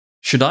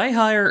Should I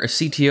hire a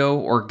CTO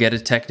or get a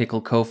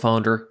technical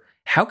co-founder?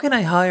 How can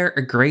I hire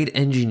a great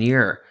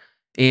engineer?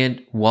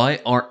 And why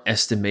are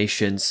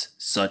estimations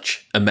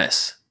such a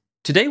mess?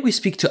 Today we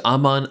speak to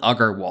Aman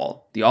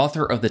Agarwal, the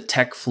author of the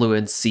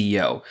TechFluent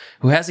CEO,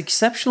 who has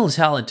exceptional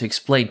talent to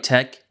explain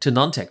tech to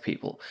non-tech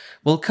people.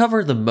 We'll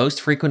cover the most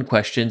frequent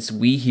questions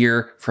we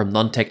hear from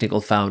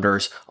non-technical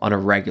founders on a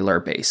regular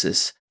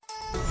basis.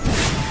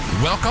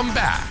 Welcome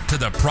back to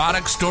the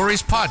Product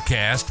Stories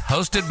Podcast,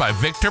 hosted by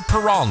Victor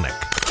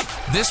Peralnik.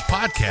 This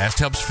podcast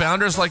helps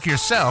founders like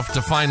yourself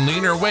to find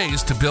leaner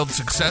ways to build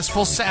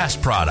successful SaaS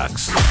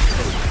products.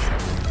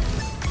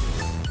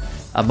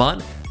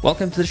 Aman,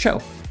 welcome to the show.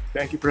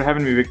 Thank you for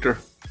having me, Victor.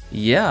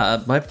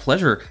 Yeah, my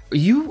pleasure.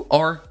 You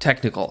are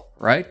technical,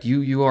 right?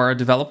 You are a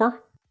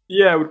developer?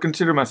 Yeah, I would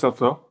consider myself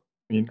so.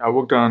 I mean, I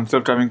worked on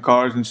self-driving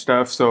cars and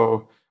stuff,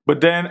 but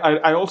then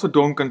I also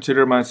don't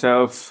consider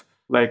myself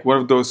like one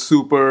of those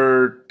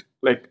super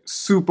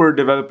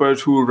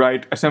developers who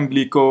write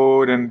assembly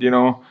code and,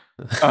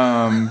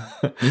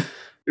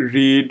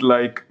 read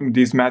like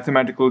these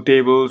mathematical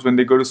tables when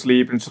they go to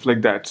sleep and stuff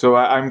like that. So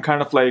I'm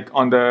kind of like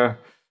on the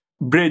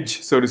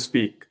bridge, so to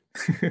speak.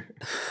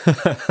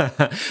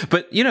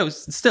 But,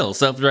 still,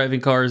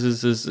 self-driving cars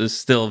is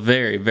still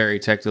very, very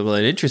technical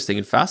and interesting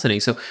and fascinating.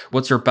 So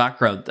what's your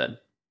background then?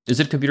 Is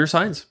it computer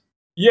science?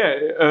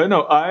 Yeah,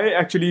 no, I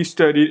actually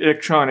studied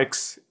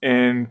electronics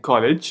in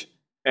college.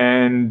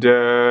 And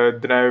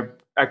then I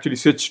actually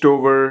switched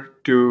over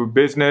to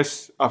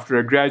business after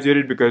I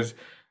graduated because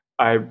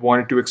I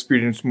wanted to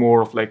experience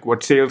more of like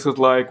what sales is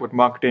like, what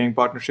marketing,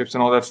 partnerships,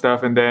 and all that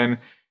stuff. And then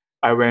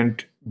I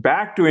went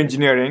back to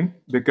engineering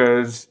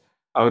because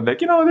I was like,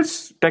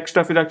 this tech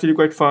stuff is actually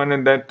quite fun.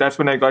 And that's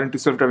when I got into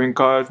self-driving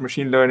cars,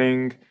 machine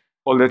learning,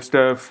 all that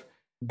stuff.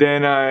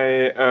 Then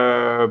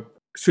I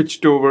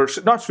switched over,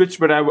 not switched,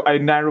 but I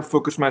narrow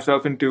focused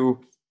myself into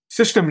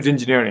systems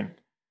engineering,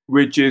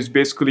 which is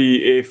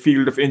basically a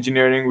field of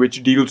engineering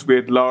which deals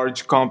with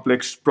large,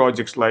 complex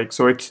projects.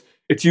 So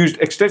it's used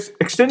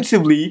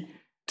extensively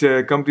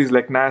to companies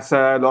like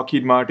NASA,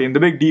 Lockheed Martin, the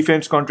big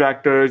defense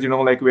contractors,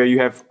 like where you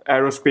have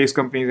aerospace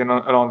companies and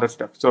all that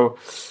stuff. So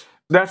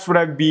that's what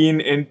I've been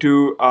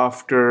into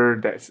after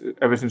that,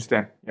 ever since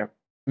then. Yeah.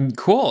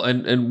 Cool.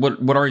 And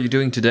what are you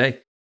doing today?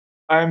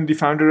 I'm the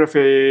founder of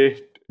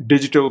a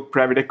digital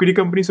private equity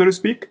company, so to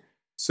speak.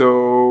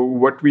 So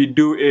what we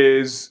do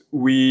is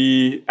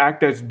we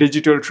act as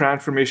digital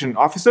transformation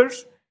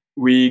officers.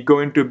 We go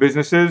into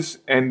businesses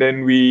and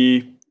then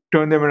we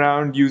turn them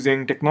around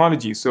using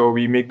technology. So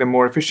we make them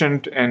more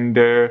efficient. And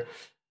the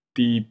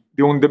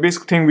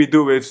basic thing we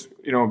do is,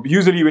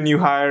 usually when you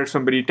hire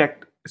somebody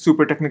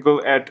super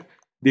technical at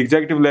the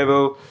executive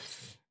level,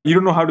 you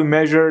don't know how to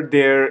measure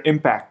their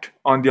impact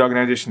on the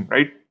organization,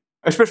 right?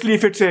 Especially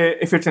if it's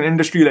an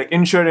industry like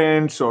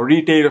insurance or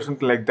retail or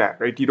something like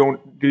that, right? You don't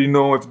really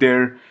know if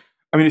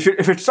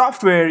if it's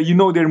software,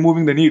 they're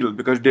moving the needle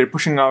because they're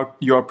pushing out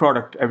your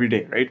product every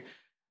day, right?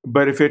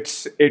 But if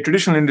it's a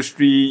traditional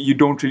industry, you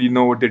don't really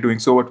know what they're doing.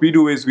 So what we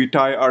do is we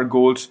tie our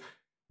goals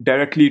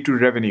directly to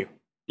revenue,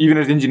 even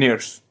as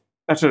engineers.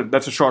 That's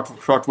a short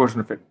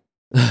version of it.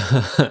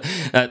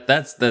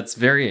 That's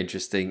very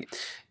interesting.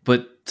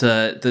 But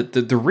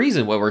the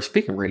reason why we're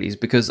speaking really is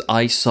because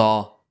I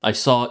saw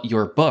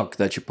your book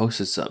that you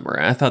posted somewhere,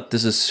 and I thought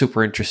this is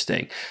super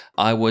interesting.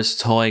 I was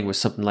toying with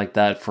something like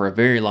that for a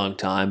very long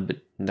time, but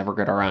never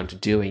got around to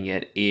doing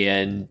it.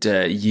 And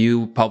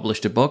you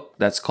published a book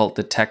that's called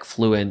the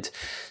TechFluent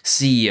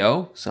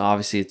CEO. So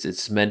obviously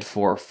it's meant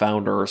for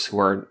founders who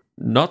are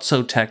not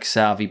so tech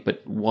savvy,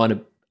 but want to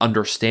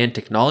understand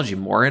technology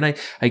more. And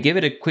I gave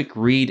it a quick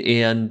read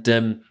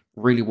and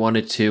really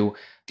wanted to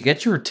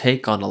get your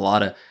take on a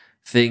lot of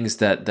things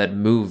that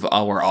move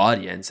our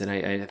audience, and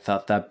I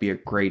thought that'd be a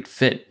great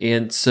fit.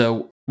 And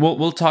so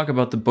we'll talk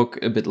about the book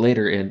a bit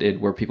later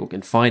and where people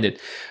can find it.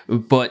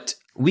 But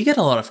we get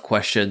a lot of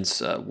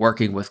questions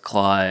working with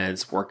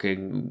clients,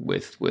 working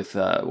with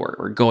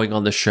or going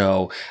on the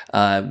show.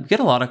 We get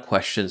a lot of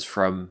questions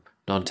from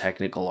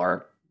non-technical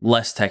or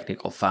less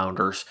technical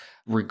founders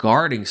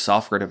regarding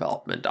software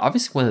development.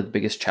 Obviously, one of the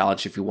biggest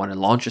challenges if you want to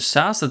launch a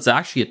SaaS that's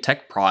actually a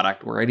tech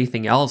product or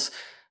anything else,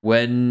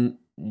 when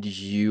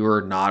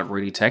you're not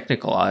really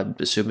technical. I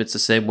assume it's the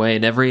same way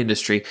in every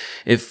industry.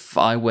 If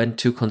I went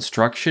to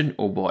construction,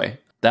 oh boy,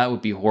 that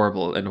would be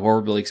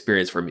horrible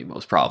experience for me,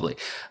 most probably.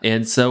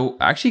 And so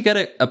I actually got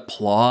to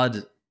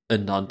applaud a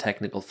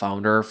non-technical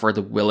founder for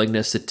the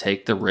willingness to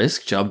take the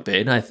risk, jump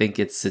in. I think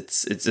it's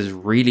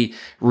really,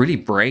 really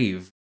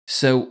brave.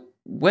 So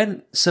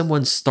when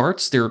someone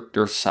starts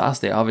their SaaS,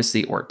 they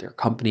obviously, or their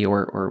company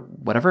or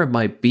whatever it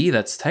might be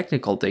that's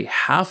technical, they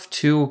have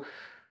to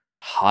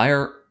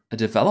hire a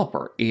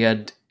developer.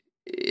 And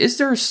is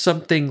there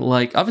something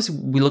like, obviously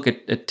we look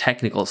at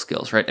technical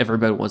skills, right?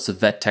 Everybody wants to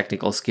vet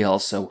technical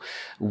skills. So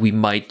we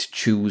might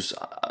choose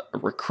a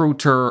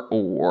recruiter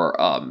or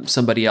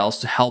somebody else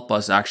to help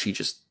us actually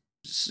just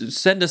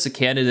send us a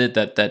candidate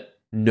that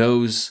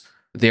knows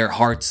their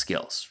hard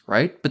skills,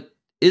 right? But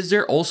is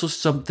there also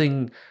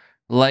something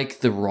like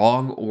the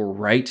wrong or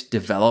right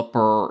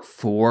developer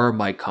for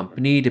my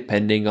company,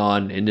 depending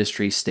on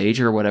industry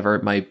stage or whatever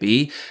it might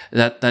be,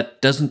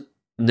 that doesn't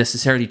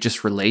necessarily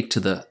just relate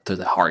to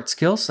the hard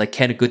skills. Like,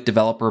 can a good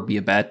developer be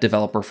a bad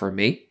developer for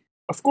me?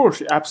 Of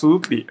course,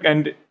 absolutely.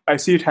 And I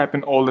see it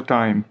happen all the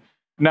time.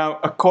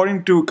 Now,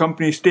 according to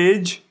company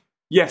stage,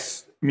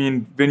 yes, I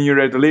mean, when you're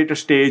at the later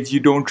stage, you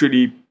don't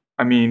really,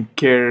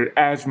 care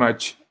as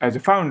much as a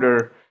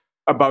founder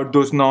about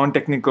those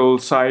non-technical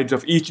sides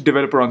of each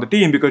developer on the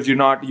team, because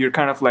you're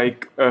kind of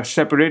like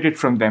separated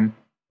from them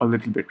a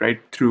little bit, right?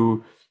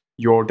 Through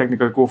your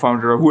technical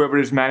co-founder or whoever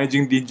is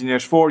managing the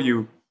engineers for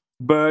you.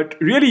 But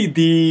really,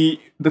 the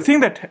thing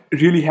that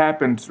really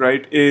happens,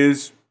 right,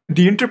 is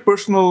the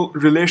interpersonal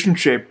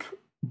relationship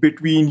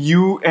between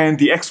you and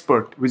the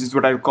expert, which is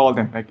what I call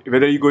them. Like,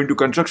 whether you go into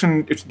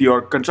construction, it's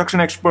your construction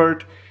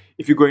expert.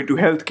 If you go into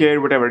healthcare,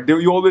 whatever,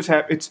 you always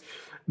have, it's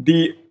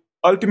the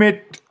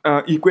ultimate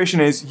equation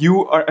is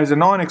you are, as a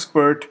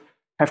non-expert,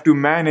 have to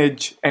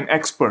manage an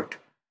expert,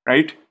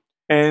 right?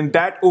 And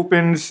that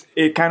opens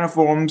a can of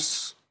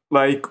worms.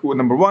 Like, well,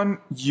 number one,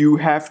 you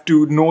have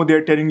to know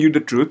they're telling you the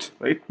truth,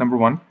 right? Number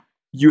one,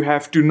 you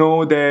have to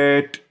know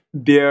that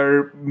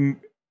they're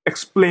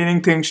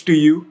explaining things to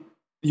you.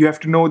 You have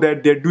to know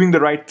that they're doing the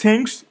right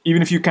things,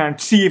 even if you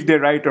can't see if they're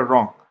right or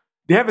wrong.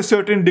 They have a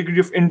certain degree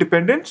of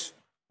independence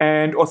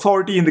and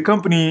authority in the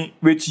company,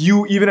 which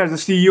you, even as a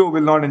CEO,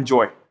 will not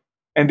enjoy.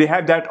 And they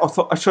have that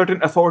a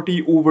certain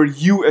authority over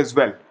you as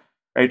well,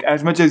 right?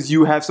 As much as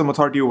you have some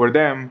authority over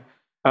them.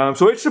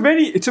 So it's a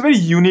very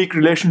unique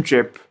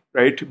relationship,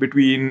 right?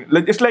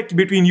 It's like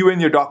between you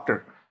and your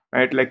doctor,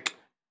 right? Like,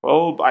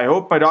 well, I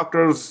hope my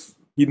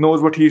he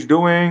knows what he's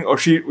doing, or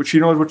she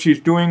knows what she's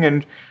doing,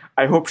 and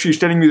I hope she's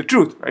telling me the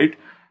truth, right?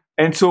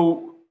 And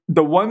so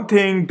the one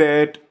thing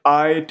that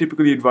I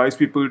typically advise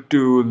people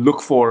to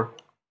look for,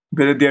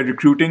 whether they're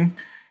recruiting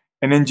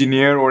an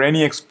engineer or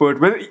any expert,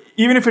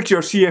 even if it's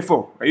your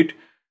CFO, right?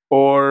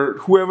 Or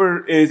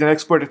whoever is an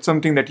expert at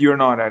something that you're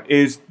not at,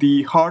 is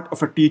the heart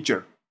of a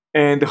teacher.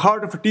 And the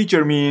heart of a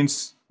teacher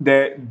means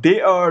that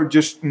they are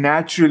just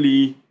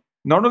naturally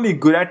not only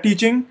good at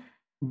teaching,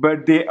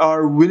 but they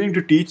are willing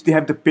to teach. They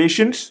have the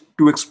patience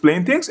to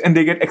explain things, and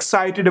they get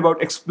excited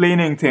about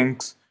explaining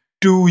things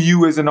to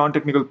you as a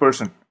non-technical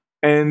person.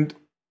 And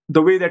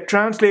the way that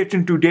translates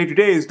into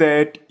day-to-day is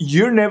that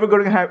you're never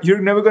going to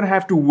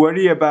have to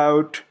worry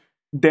about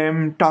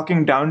them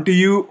talking down to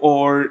you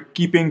or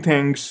keeping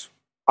things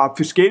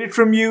obfuscated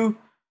from you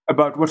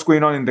about what's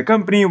going on in the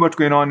company, what's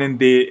going on in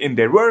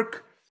their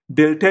work.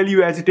 They'll tell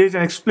you as it is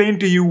and explain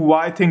to you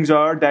why things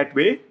are that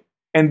way,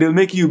 and they'll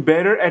make you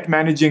better at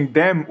managing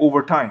them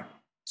over time.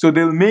 So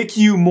they'll make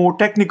you more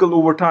technical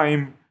over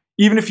time,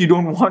 even if you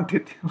don't want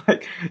it.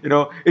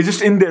 It's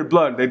just in their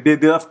blood. They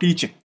love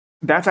teaching.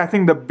 That's, I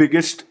think, the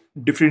biggest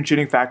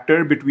differentiating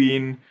factor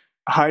between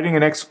hiring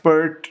an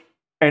expert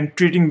and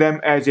treating them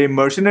as a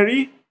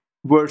mercenary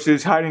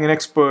versus hiring an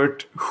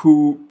expert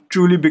who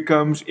truly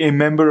becomes a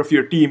member of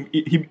your team.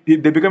 They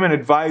become an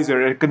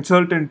advisor, a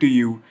consultant to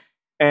you.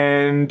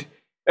 And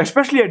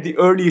especially at the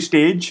early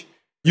stage,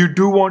 you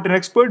do want an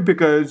expert,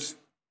 because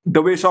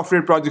the way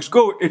software projects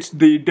go, it's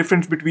the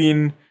difference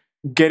between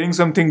getting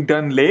something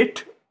done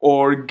late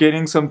or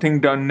getting something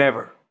done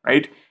never,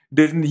 right?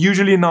 There's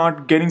usually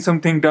not getting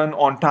something done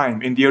on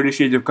time in the early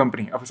stage of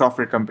a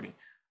software company.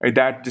 Right?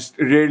 That just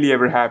rarely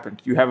ever happens.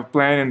 You have a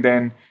plan, and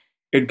then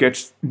it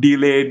gets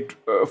delayed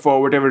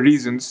for whatever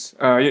reasons.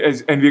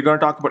 And we're going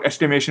to talk about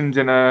estimations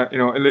in a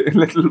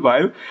little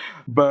while.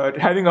 But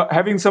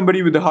having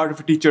somebody with the heart of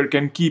a teacher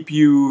can keep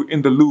you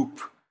in the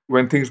loop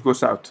when things go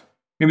south.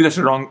 Maybe that's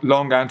a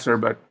long answer,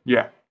 but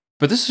yeah.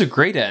 But this is a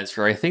great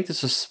answer. I think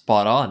this is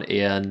spot on,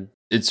 and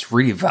it's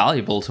really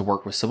valuable to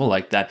work with someone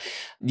like that.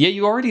 Yeah,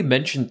 you already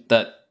mentioned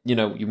that,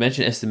 you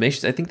mentioned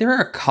estimations. I think there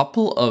are a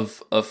couple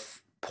of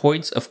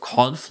points of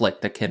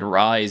conflict that can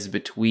rise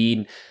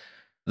between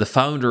the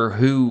founder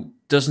who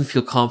doesn't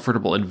feel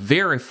comfortable in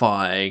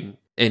verifying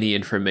any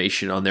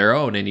information on their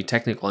own, any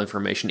technical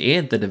information,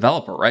 and the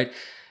developer, right?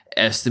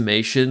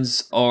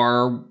 Estimations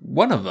are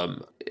one of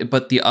them,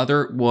 but the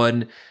other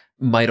one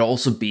might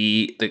also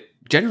be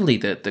generally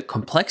the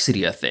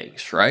complexity of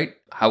things, right?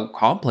 How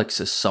complex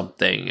is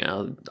something?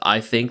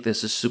 I think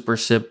this is super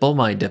simple.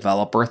 My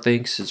developer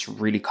thinks it's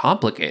really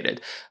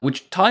complicated,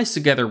 which ties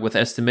together with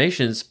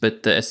estimations.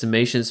 But the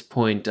estimations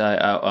point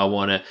I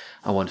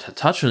want to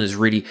touch on is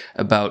really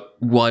about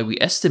why we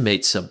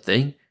estimate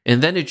something,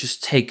 and then it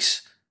just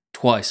takes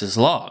twice as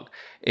long.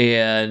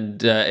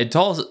 And it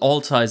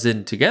all ties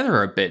in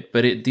together a bit,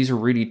 but these are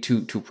really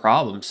two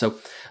problems. So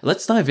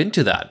let's dive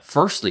into that.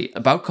 Firstly,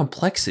 about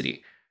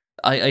complexity.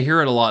 I hear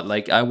it a lot,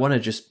 like,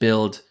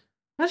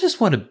 I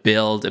just want to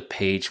build a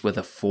page with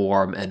a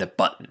form and a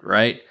button,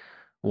 right?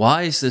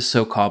 Why is this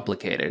so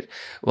complicated?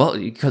 Well,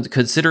 you could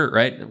consider,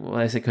 right? When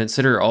I say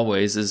consider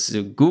always, is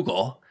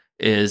Google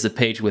is a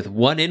page with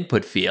one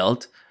input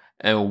field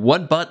and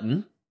one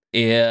button,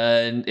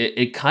 and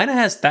it kind of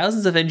has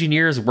thousands of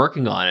engineers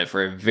working on it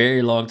for a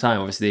very long time.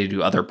 Obviously, they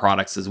do other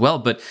products as well,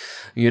 but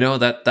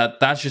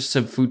that's just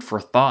some food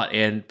for thought.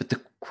 But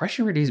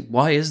question really is,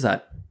 why is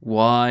that?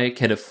 Why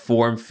can a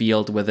form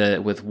field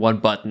with one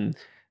button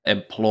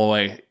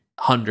employ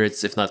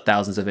hundreds, if not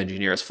thousands, of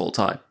engineers full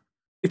time?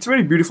 It's a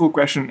very beautiful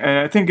question, and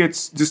I think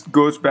it's just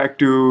goes back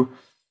to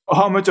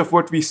how much of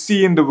what we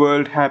see in the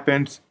world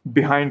happens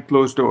behind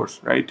closed doors,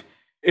 right?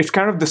 It's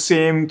kind of the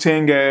same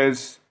thing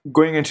as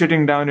going and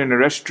sitting down in a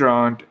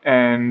restaurant,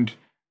 and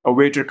a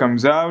waiter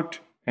comes out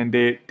and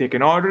they take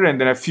an order, and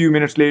then a few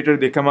minutes later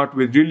they come out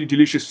with really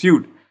delicious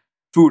food,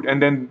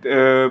 and then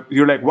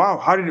you're like,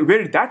 wow,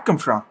 where did that come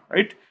from,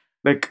 right?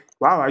 Like,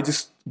 wow, I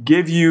just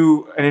gave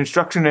you an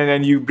instruction and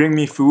then you bring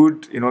me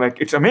food, like,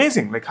 it's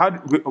amazing. Like,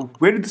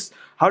 where did this,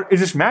 how is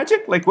this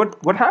magic? Like,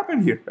 what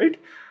happened here, right?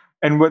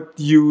 And what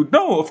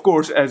of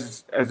course,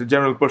 as a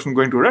general person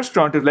going to a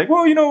restaurant, is like,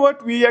 well, you know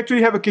what, we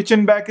actually have a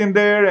kitchen back in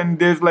there, and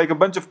there's like a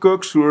bunch of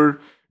cooks who are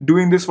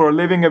doing this for a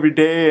living every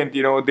day, and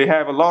they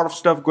have a lot of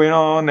stuff going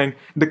on, and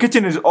the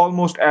kitchen is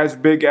almost as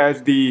big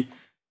as the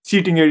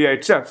seating area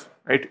itself,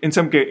 right? In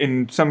some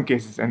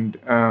cases,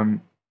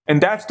 and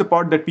that's the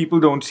part that people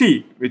don't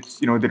see, which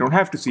they don't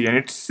have to see. And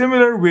it's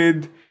similar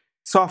with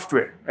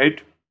software,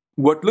 right?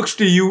 What looks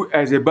to you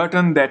as a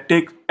button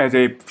as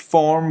a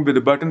form with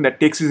a button that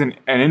takes as an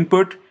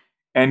input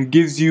and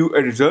gives you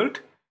a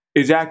result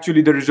is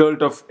actually the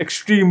result of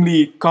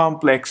extremely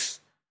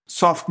complex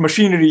soft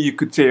machinery, you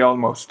could say,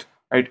 almost,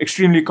 right?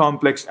 Extremely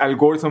complex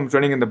algorithms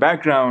running in the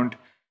background,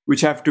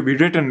 which have to be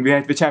written,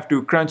 which have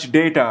to crunch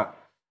data.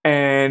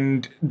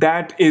 And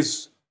that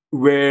is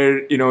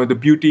where the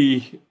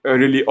beauty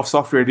really of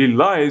software really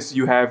lies.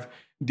 You have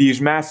these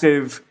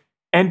massive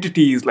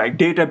entities like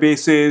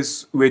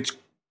databases, which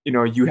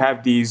you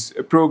have these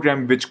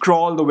programs which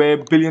crawl the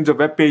web, billions of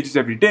web pages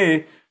every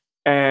day,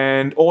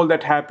 and all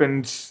that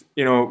happens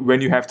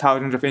when you have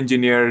thousands of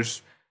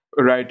engineers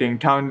writing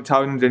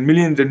thousands and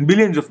millions and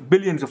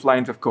billions of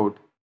lines of code.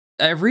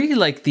 I really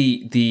like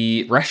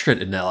the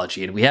restaurant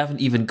analogy, and we haven't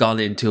even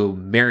gone into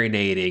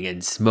marinating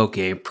and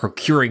smoking,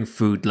 procuring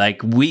food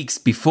like weeks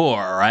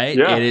before, right?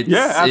 Yeah, and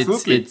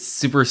absolutely. It's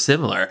super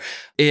similar.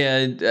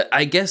 And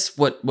I guess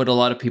what a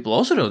lot of people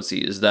also don't see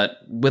is that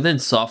within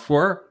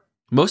software,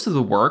 most of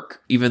the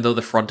work, even though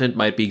the front end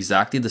might be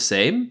exactly the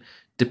same,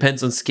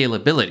 depends on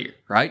scalability,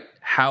 right?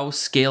 How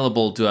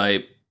scalable do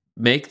I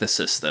make the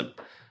system?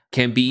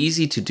 Can be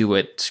easy to do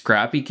it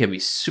scrappy, can be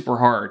super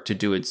hard to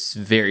do it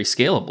very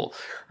scalable,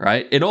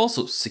 right? And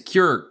also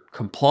secure,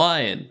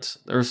 compliant.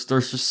 There's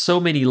just so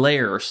many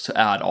layers to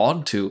add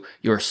on to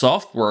your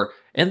software,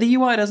 and the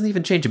UI doesn't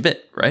even change a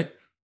bit, right?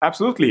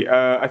 Absolutely.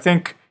 I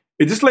think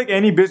it's just like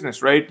any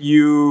business, right?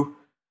 You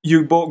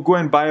go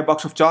and buy a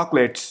box of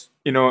chocolates,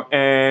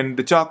 and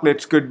the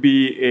chocolates could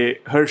be a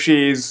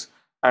Hershey's,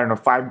 I don't know,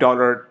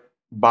 $5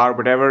 bar,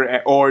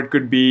 whatever, or it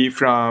could be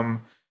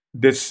from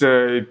this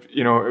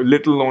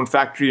little known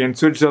factory in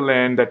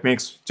Switzerland that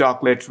makes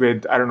chocolates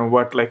with I don't know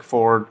what, like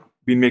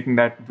been making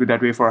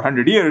that way for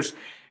 100 years,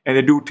 and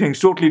they do things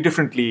totally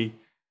differently,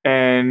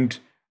 and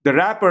the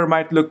wrapper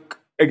might look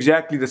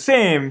exactly the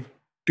same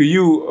to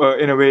you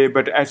in a way,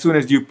 but as soon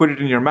as you put it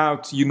in your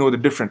mouth, you know the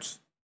difference.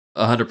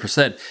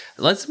 100%.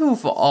 Let's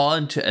move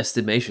on to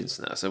estimations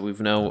now. So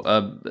we've now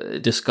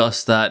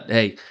discussed that,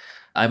 hey,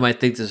 I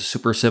might think this is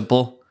super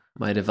simple.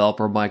 My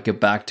developer might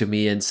get back to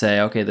me and say,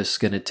 okay, this is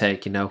going to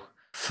take,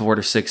 4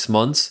 to 6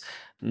 months.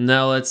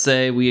 Now, let's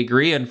say we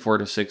agree on 4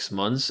 to 6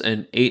 months,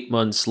 and 8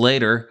 months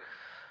later,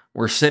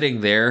 we're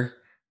sitting there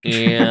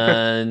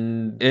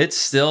and it's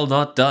still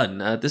not done.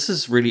 This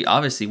is really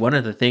obviously one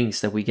of the things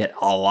that we get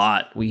a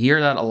lot. We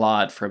hear that a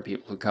lot from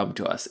people who come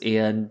to us.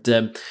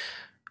 And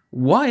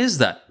why is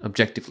that,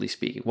 objectively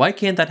speaking? Why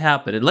can't that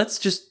happen? And let's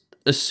just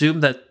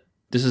assume that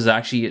this is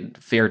actually a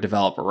fair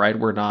developer, right?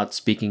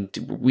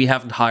 We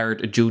haven't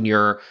hired a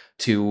junior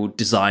to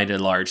design a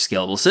large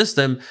scalable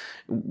system.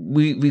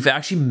 We've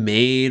actually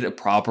made a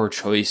proper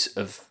choice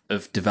of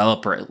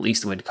developer, at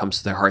least when it comes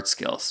to their hard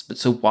skills. But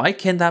so why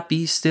can that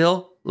be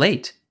still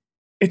late?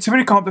 It's a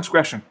very complex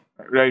question,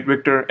 right,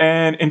 Victor?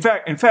 And in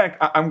fact,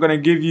 I'm going to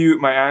give you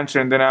my answer,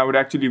 and then I would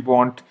actually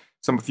want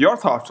some of your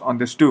thoughts on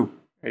this too,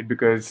 right?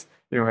 Because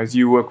as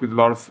you work with a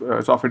lot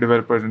of software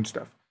developers and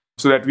stuff.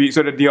 So that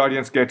the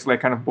audience gets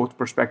like kind of both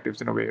perspectives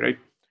in a way, right?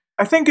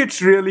 I think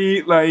it's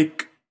really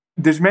like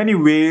there's many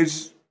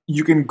ways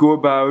you can go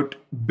about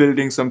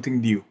building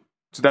something new.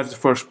 So that's the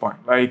first point.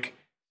 Like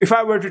if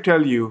I were to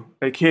tell you,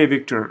 like, hey,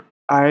 Victor,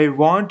 I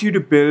want you to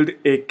build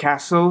a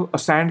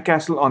sand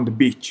castle on the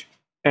beach.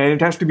 And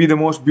it has to be the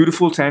most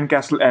beautiful sand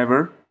castle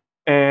ever.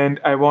 And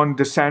I want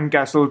the sand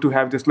castle to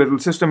have this little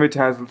system which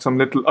has some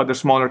little other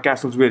smaller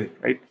castles with it,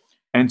 right?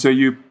 And so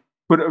you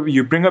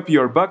bring up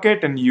your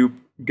bucket and you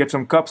get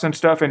some cups and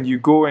stuff, and you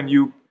go and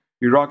you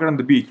rock it on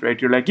the beach,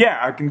 right? You're like, yeah,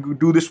 I can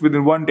do this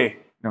within one day.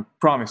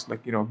 Promise,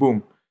 like,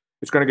 boom,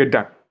 it's going to get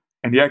done.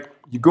 And yeah,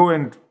 you go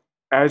and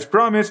as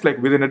promised,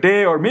 like within a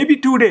day or maybe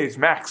 2 days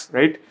max,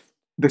 right?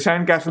 The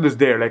sandcastle is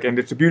there, like, and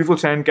it's a beautiful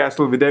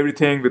sandcastle with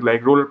everything, with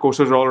like roller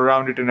coasters all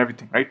around it and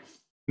everything, right?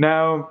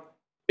 Now,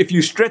 if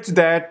you stretch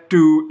that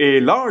to a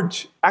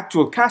large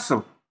actual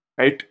castle,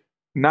 right?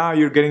 Now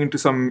you're getting into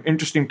some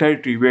interesting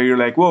territory where you're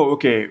like, whoa,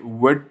 okay,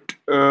 what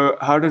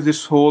how does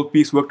this whole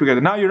piece work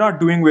together? Now you're not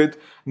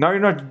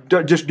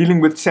just dealing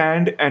with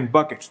sand and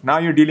buckets. Now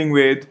you're dealing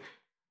with,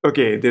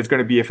 okay, there's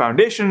going to be a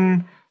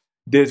foundation,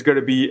 there's going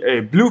to be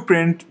a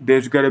blueprint,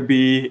 there's going to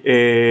be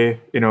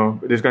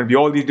there's going to be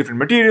all these different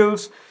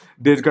materials,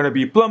 there's going to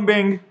be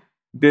plumbing,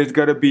 there's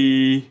going to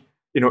be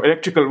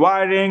electrical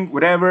wiring,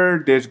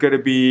 whatever. There's got to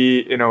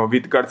be,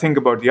 we've got to think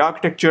about the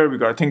architecture. We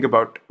got to think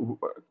about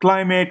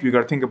climate. We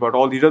got to think about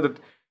all these other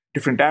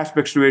different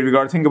aspects to it. We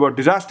got to think about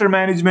disaster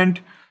management.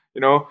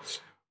 We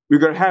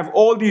got to have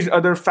all these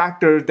other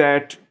factors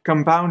that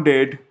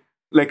compounded,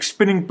 like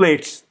spinning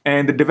plates,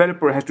 and the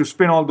developer has to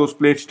spin all those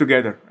plates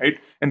together, right?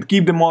 And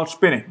keep them all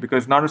spinning,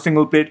 because not a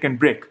single plate can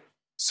break.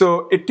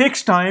 So it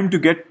takes time to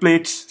get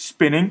plates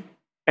spinning.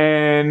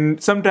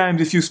 And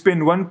sometimes if you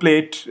spin one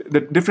plate,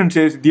 the difference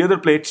is the other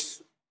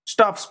plates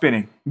stop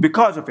spinning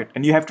because of it.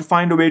 And you have to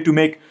find a way to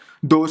make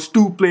those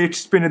two plates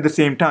spin at the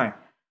same time,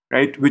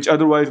 right? Which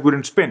otherwise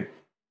wouldn't spin.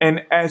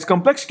 And as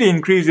complexity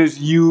increases,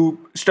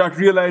 you start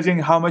realizing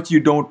how much you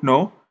don't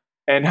know,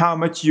 and how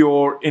much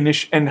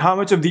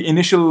of the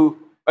initial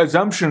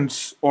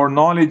assumptions or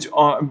knowledge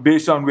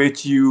based on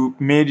which you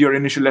made your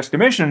initial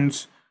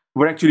estimations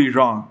were actually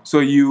wrong.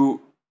 So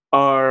you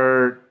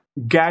are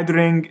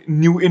gathering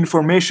new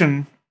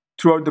information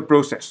throughout the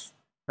process,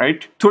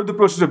 right? Throughout the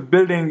process of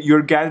building,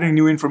 you're gathering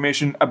new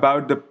information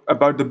about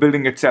the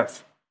building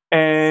itself.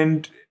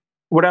 And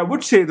what I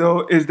would say,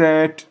 though, is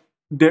that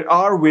there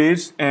are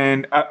ways,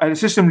 and as a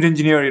systems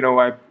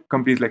engineer,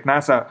 companies like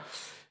NASA,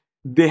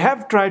 they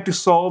have tried to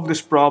solve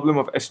this problem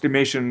of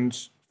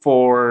estimations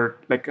for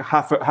like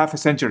half a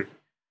century.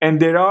 And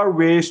there are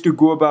ways to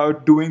go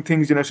about doing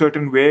things in a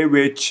certain way,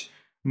 which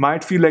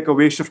might feel like a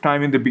waste of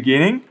time in the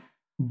beginning,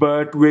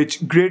 but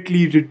which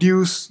greatly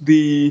reduce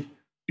the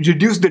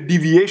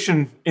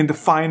deviation in the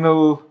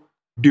final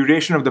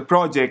duration of the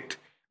project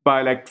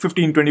by like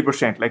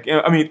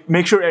 15-20%.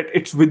 Make sure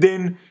it's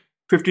within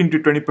 15 to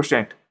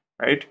 20%,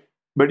 right?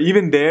 But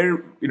even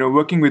there,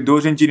 working with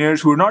those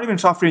engineers who are not even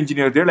software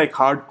engineers, they're like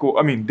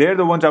hardcore. They're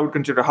the ones I would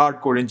consider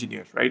hardcore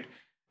engineers, right?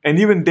 And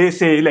even they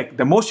say, like,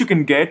 the most you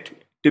can get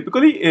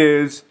typically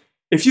is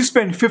if you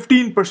spend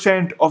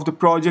 15% of the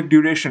project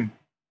duration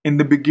in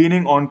the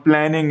beginning on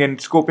planning and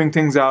scoping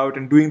things out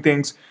and doing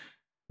things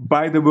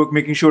by the book,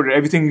 making sure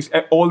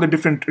that all the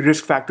different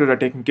risk factors are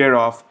taken care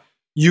of,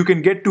 you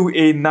can get to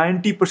a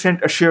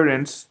 90%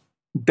 assurance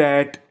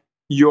that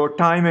your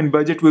time and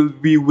budget will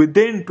be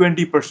within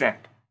 20%,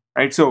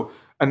 right? So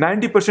a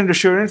 90%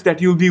 assurance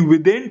that you'll be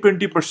within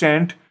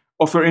 20%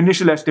 of your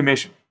initial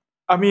estimation.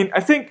 I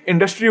think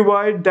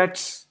industry-wide,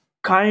 that's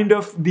kind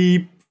of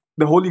the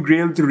holy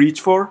grail to reach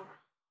for.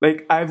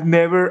 Like, I've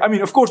never,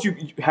 of course you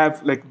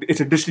have, like,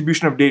 it's a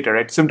distribution of data,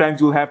 right?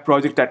 Sometimes you'll have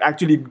projects that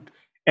actually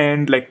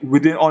end like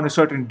on a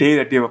certain day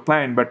that they were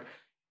planned. But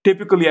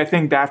typically, I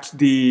think as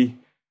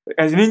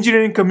an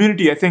engineering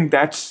community, I think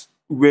that's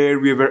where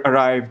we've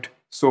arrived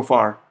so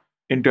far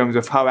in terms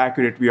of how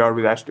accurate we are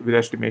with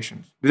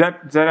estimations. Does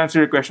that answer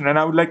your question? And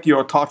I would like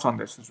your thoughts on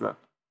this as well.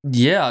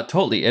 Yeah,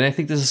 totally. And I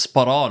think this is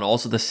spot on.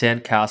 Also, the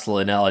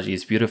sandcastle analogy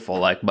is beautiful,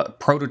 like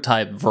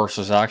prototype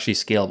versus actually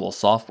scalable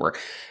software.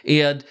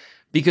 And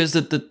because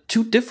the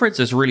two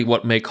differences really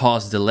what may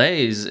cause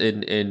delays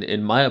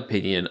in my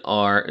opinion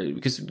are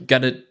because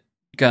gotta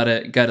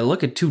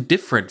look at two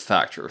different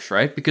factors,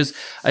 right? Because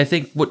I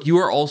think what you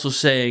are also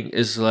saying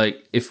is,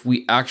 like, if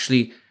we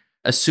actually,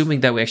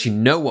 assuming that we actually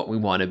know what we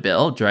want to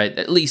build, right?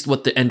 At least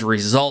what the end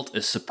result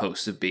is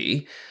supposed to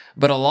be.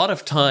 But a lot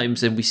of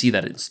times, and we see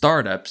that in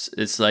startups,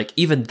 it's like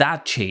even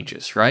that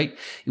changes, right?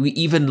 We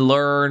even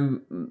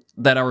learn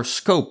that our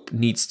scope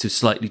needs to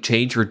slightly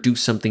change or do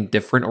something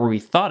different, or we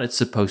thought it's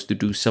supposed to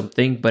do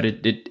something, but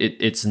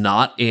it's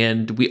not,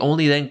 and we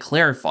only then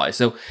clarify.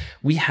 So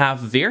we have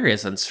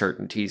various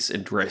uncertainties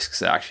and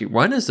risks, actually.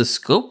 One is the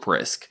scope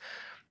risk,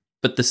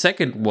 but the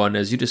second one,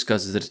 as you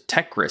discussed, is the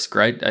tech risk,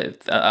 right?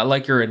 I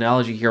like your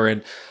analogy here,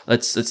 and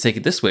let's take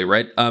it this way,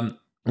 right?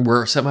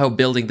 We're somehow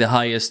building the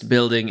highest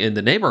building in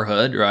the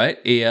neighborhood, right?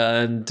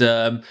 And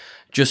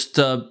just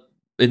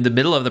in the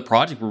middle of the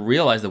project, we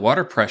realize the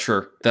water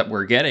pressure that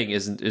we're getting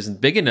isn't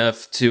big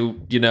enough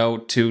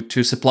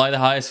to supply the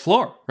highest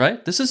floor, right?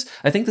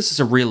 I think this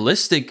is a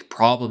realistic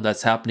problem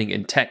that's happening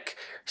in tech,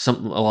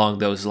 something along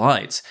those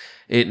lines.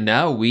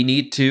 Now we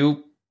need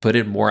to put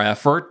in more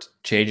effort,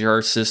 change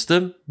our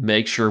system,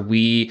 make sure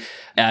we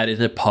add in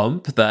a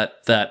pump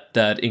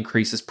that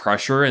increases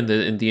pressure in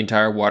the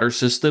entire water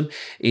system,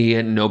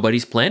 and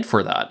nobody's planned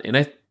for that.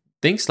 And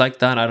things like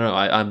that, I don't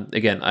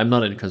know. I'm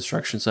not in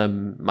construction,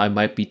 so I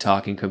might be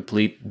talking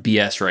complete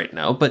BS right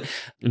now. But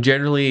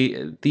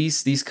generally,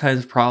 these kinds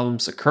of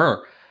problems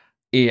occur,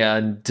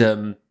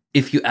 and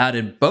if you add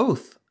in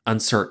both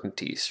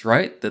uncertainties,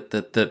 right,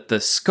 the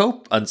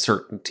scope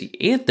uncertainty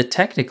and the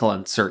technical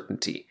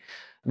uncertainty,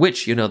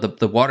 which,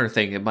 the water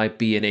thing, it might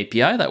be an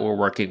API that we're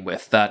working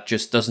with that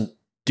just doesn't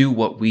do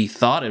what we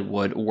thought it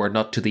would, or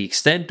not to the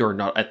extent, or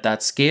not at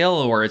that scale,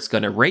 or it's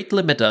going to rate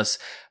limit us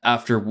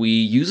after we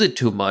use it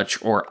too much,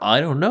 or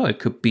I don't know, it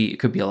could be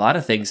a lot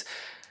of things.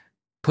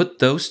 Put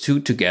those two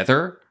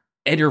together,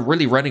 and you're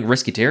really running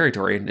risky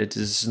territory, and it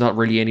is not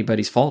really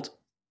anybody's fault.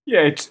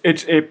 Yeah,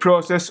 it's a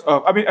process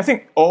of. I mean, I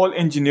think all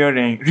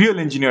engineering, real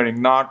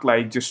engineering, not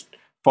like just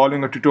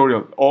following a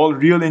tutorial. All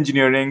real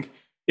engineering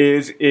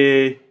is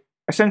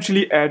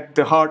essentially at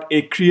the heart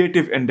a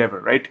creative endeavor,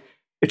 right?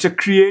 It's a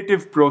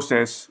creative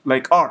process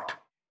like art.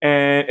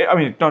 And I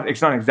mean,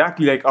 it's not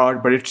exactly like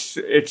art, but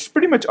it's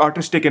pretty much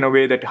artistic in a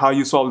way that how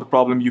you solve the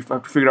problem, you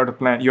have to figure out a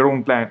plan, your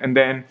own plan. And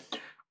then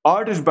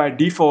art is by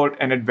default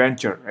an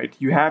adventure, right?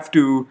 You have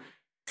to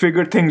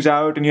figure things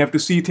out and you have to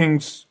see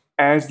things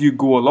as you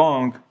go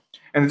along.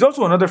 And there's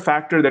also another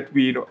factor that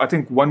I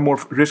think one more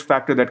risk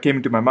factor that came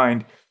into my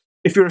mind.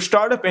 If you're a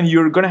startup and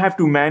you're going to have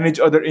to manage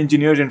other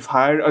engineers and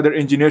hire other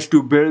engineers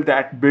to build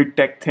that big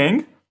tech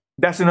thing,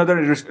 that's another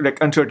risk, like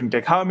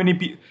uncertainty. How many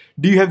people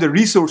do you have the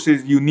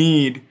resources you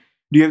need?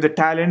 Do you have the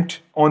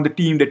talent on the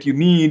team that you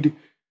need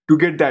to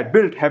get that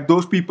built? Have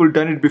those people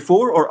done it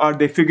before, or are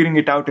they figuring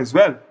it out as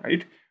well,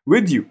 right,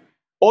 with you?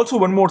 Also,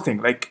 one more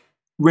thing, like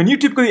when you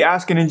typically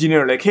ask an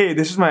engineer, like, "Hey,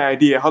 this is my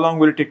idea. How long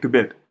will it take to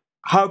build?"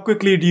 How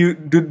quickly do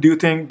you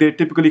think they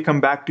typically come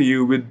back to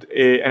you with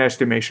an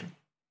estimation?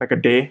 Like a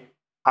day,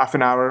 half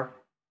an hour,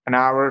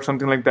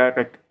 something like that.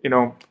 Like,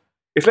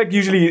 it's like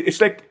usually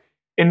it's like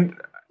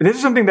this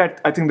is something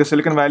that I think the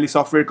Silicon Valley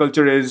software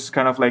culture is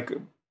kind of like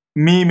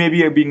me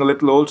maybe being a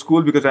little old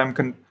school because I've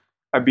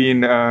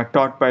been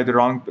taught by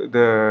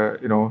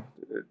the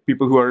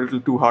people who are a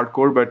little too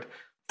hardcore. But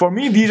for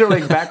me, these are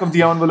like back of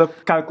the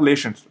envelope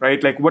calculations,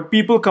 right? Like what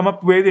people come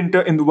up with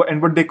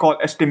in what they call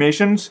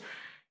estimations.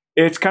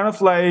 It's kind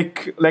of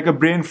like a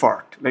brain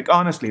fart. Like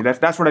honestly,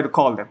 that's what I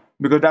call them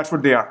because that's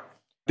what they are.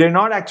 They're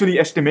not actually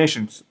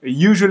estimations.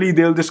 Usually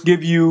they'll just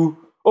give you,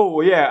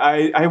 oh yeah,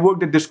 I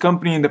worked at this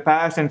company in the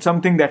past and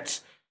something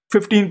that's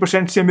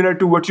 15% similar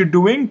to what you're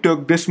doing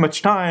took this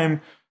much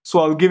time. So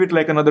I'll give it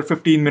like another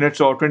 15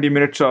 minutes or 20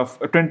 minutes of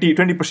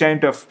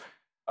 20% of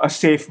a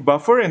safe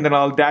buffer. And then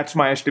that's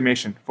my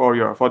estimation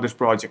for this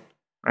project,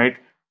 right?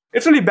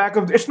 It's really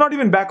it's not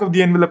even back of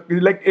the envelope.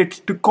 Like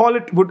to call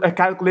it a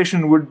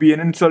calculation would be an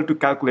insult to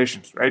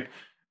calculations, right?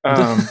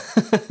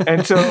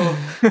 And so,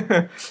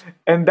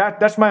 and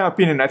that's my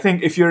opinion. I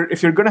think if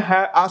you're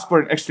gonna ask for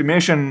an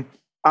estimation,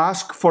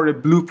 ask for a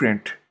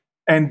blueprint,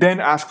 and then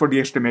ask for the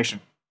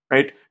estimation,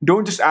 right?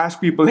 Don't just ask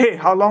people, hey,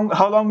 how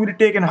long will it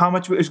take, and how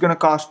much is gonna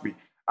cost me?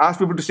 Ask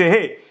people to say,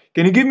 hey,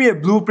 can you give me a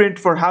blueprint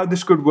for how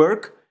this could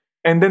work,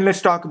 and then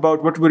let's talk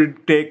about what would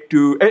it take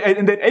to,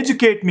 and then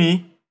educate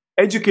me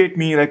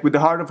like with the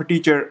heart of a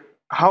teacher,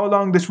 how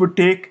long this would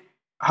take,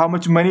 how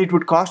much money it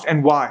would cost,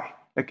 and why.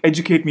 Like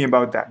educate me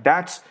about that.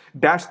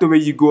 That's the way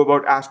you go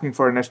about asking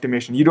for an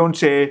estimation. You don't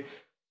say,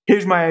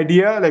 here's my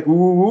idea, like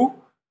woo,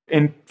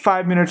 in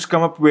 5 minutes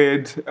come up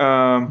with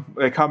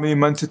like how many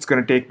months it's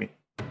going to take me.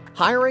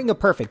 Hiring a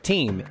perfect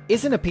team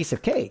isn't a piece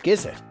of cake,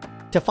 is it?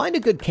 To find a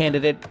good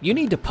candidate, you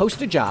need to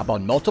post a job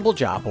on multiple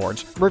job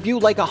boards, review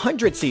like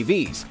 100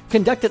 CVs,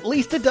 conduct at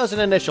least a dozen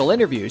initial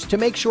interviews to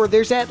make sure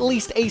there's at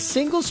least a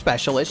single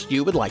specialist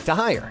you would like to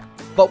hire.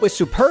 But with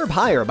Superb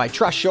Hire by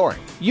Trust Shoring,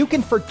 you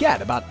can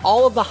forget about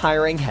all of the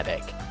hiring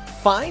headache.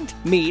 Find,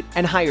 meet,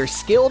 and hire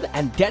skilled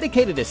and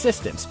dedicated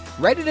assistants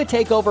ready to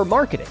take over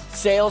marketing,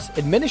 sales,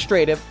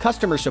 administrative,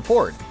 customer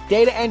support,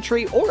 data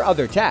entry, or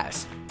other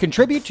tasks,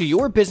 contribute to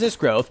your business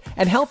growth,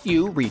 and help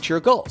you reach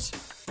your goals.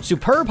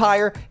 Superb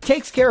Hire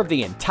takes care of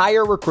the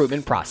entire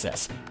recruitment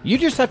process. You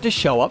just have to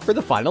show up for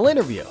the final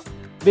interview.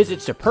 Visit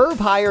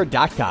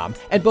superbhire.com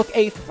and book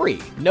a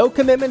free,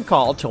 no-commitment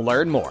call to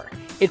learn more.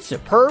 It's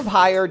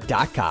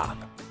superbhire.com.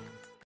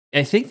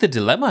 I think the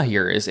dilemma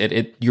here is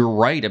you're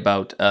right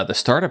about the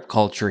startup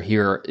culture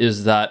here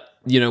is that,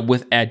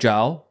 with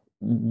Agile,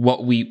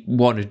 what we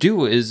want to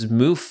do is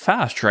move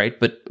fast, right?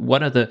 But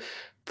one of the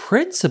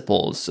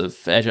principles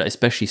of Agile,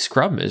 especially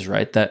Scrum, is,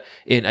 right, that,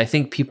 and I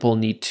think people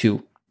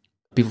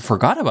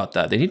forgot about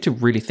that. They need to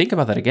really think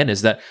about that again,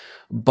 is that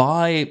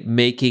by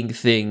making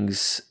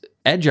things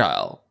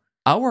agile,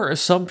 our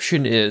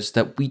assumption is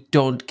that we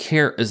don't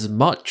care as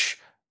much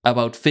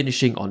about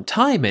finishing on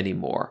time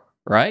anymore,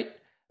 right?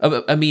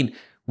 I mean,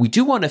 we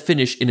do want to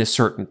finish in a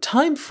certain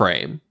time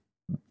frame,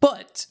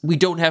 but we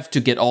don't have to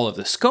get all of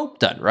the scope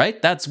done,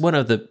 right? That's one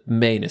of the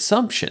main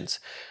assumptions.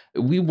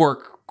 We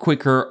work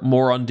quicker,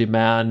 more on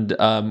demand,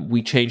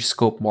 we change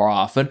scope more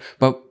often,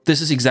 but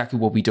this is exactly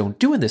what we don't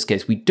do in this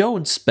case. We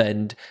don't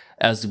spend,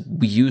 as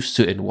we used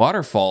to in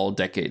Waterfall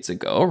decades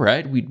ago,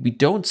 right? We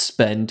don't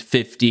spend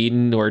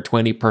 15 or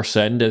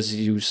 20%, as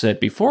you said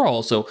before,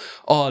 also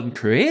on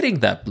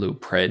creating that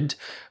blueprint,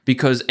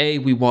 because A,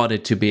 we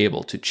wanted to be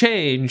able to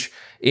change,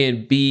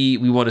 and B,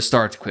 we want to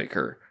start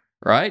quicker,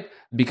 right?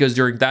 Because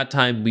during that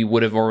time, we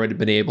would have already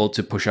been able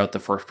to push out the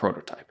first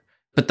prototype.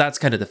 But that's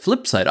kind of the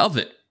flip side of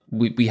it.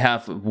 We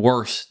have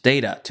worse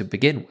data to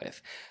begin with.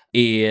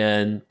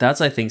 And that's,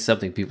 I think,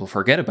 something people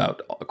forget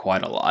about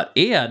quite a lot.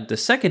 And the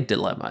second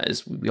dilemma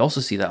is we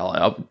also see that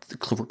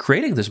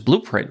creating this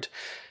blueprint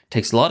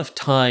takes a lot of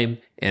time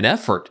and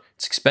effort.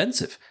 It's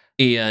expensive.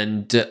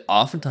 And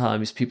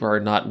oftentimes people are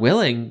not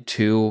willing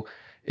to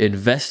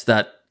invest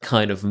that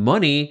kind of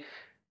money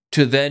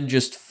to then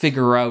just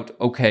figure out,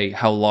 okay,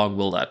 how long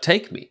will that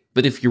take me?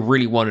 But if you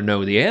really want to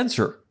know the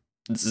answer,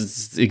 this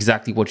is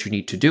exactly what you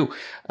need to do.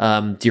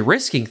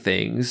 De-risking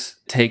things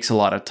takes a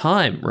lot of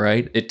time,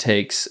 right? It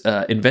takes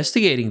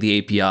investigating the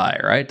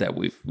API, right, that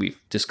we've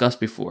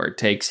discussed before. It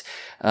takes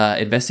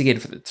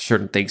investigating for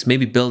certain things,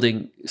 maybe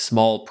building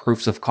small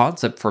proofs of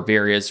concept for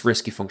various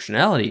risky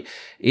functionality.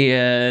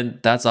 And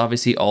that's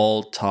obviously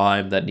all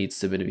time that needs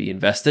to be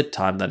invested,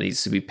 time that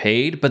needs to be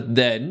paid. But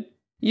then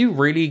you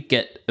really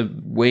get a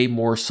way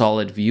more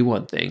solid view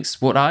on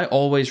things. What I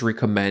always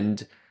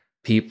recommend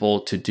people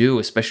to do,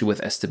 especially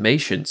with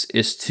estimations,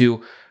 is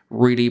to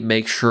really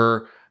make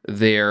sure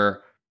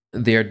they're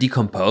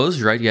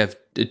decomposed, right? You have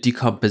a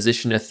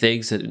decomposition of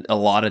things and a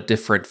lot of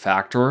different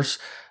factors,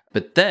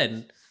 but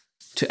then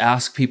to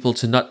ask people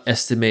to not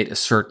estimate a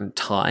certain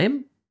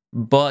time,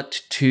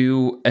 but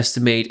to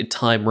estimate a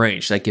time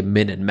range, like a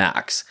min and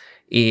max.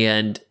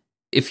 And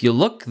if you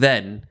look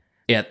then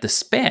at the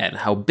span,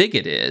 how big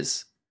it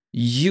is,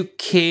 you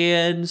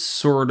can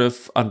sort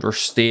of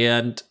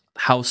understand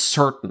how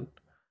certain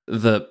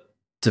the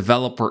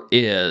developer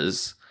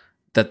is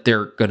that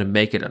they're going to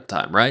make it on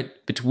time, right?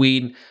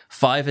 Between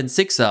 5 and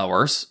 6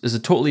 hours is a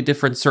totally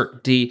different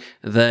certainty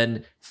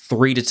than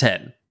 3 to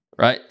 10,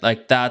 right?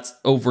 Like that's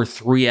over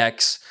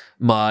 3x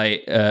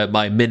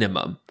my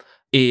minimum.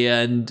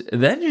 And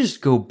then you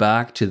just go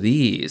back to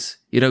these.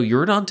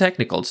 You're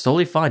non-technical. It's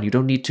totally fine. You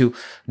don't need to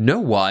know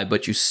why,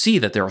 but you see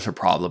that there's a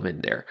problem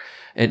in there.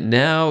 And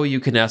now you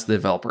can ask the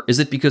developer, is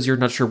it because you're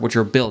not sure what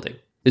you're building?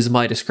 Is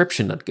my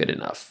description not good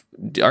enough?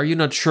 Are you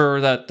not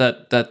sure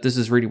that this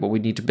is really what we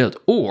need to build?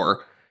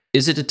 Or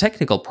is it a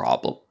technical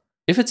problem?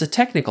 If it's a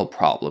technical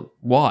problem,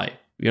 why?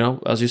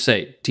 As you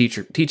say,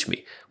 teacher, teach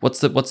me. What's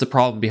the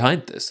problem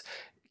behind this?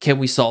 Can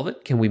we solve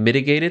it? Can we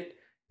mitigate it?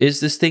 Is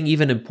this thing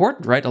even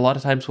important, right? A lot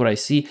of times what I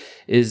see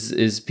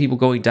is people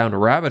going down a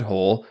rabbit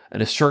hole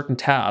and a certain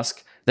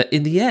task that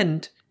in the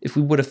end, if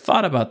we would have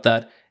thought about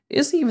that,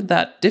 isn't even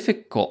that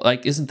difficult,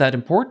 isn't that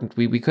important.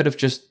 We could have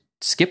just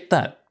skipped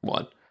that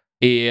one.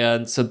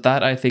 And so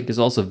that, I think, is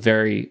also a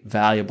very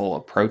valuable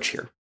approach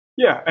here.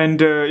 Yeah, and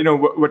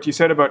what you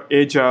said about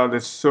agile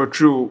is so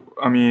true.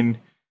 I mean,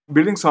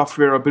 building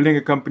software or building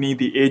a company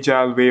the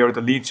agile way or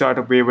the lean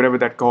startup way, whatever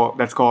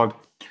that's called,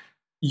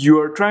 you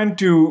are trying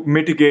to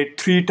mitigate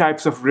 3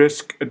 types of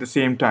risk at the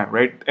same time,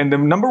 right? And the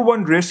number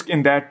one risk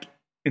in that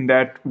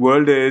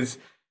world is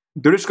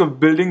the risk of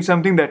building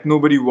something that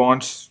nobody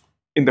wants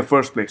in the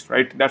first place,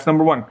 right? That's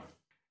number one.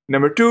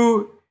 Number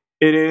 2,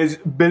 it is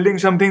building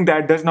something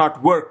that does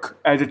not work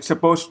as it's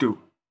supposed to.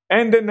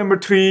 And then number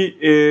 3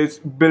 is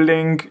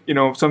building,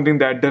 something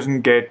that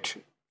doesn't get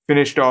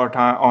finished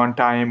on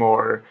time,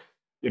 or,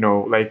 you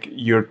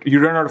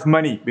run out of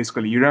money,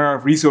 basically. You run out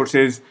of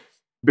resources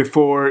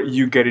before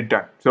you get it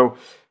done. So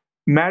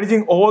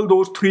managing all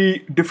those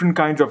 3 different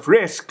kinds of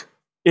risk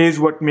is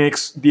what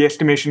makes the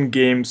estimation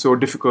game so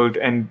difficult,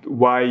 and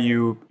why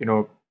you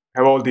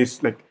have all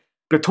this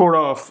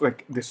plethora of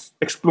this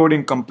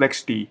exploding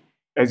complexity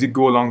as you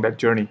go along that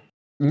journey.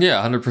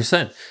 Yeah,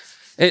 100%.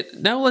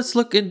 Now let's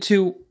look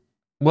into,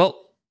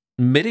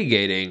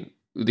 mitigating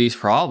these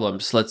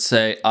problems. Let's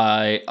say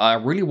I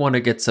really want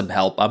to get some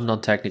help. I'm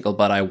not technical,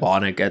 but I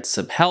want to get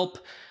some help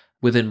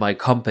within my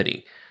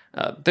company.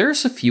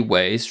 There's a few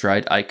ways,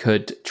 right? I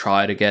could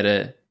try to get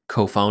a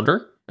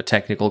co-founder, a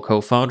technical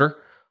co-founder,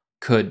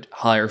 could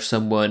hire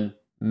someone,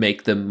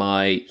 make them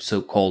my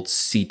so-called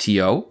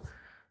CTO.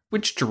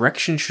 Which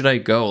direction should I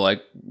go?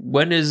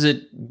 When is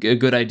it a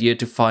good idea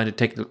to find a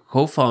technical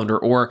co-founder?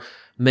 Or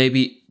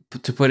maybe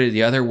to put it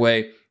the other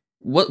way,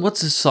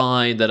 what's a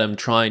sign that I'm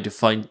trying to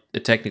find a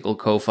technical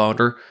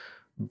co-founder,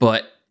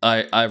 but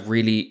I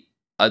really,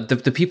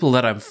 the people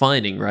that I'm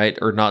finding, right,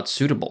 are not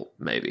suitable,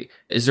 maybe?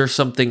 Is there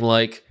something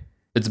like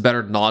it's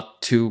better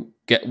not to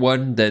get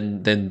one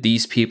than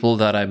these people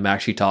that I'm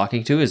actually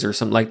talking to? Is there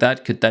something like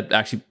that? Could that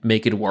actually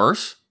make it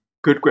worse?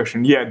 Good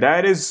question. Yeah,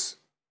 that is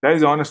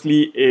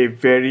honestly a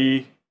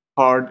very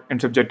hard and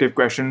subjective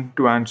question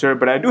to answer,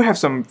 but I do have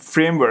some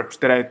frameworks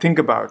that I think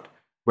about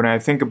when I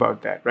think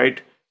about that,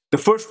 right? The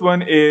first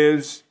one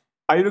is,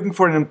 are you looking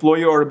for an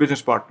employee or a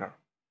business partner?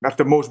 That's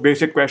the most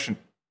basic question.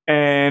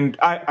 And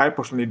I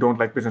personally don't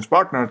like business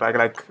partners. I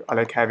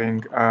like having,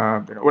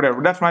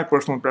 whatever. That's my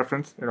personal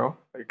preference, and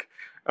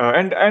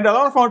a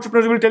lot of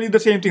entrepreneurs will tell you the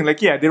same thing.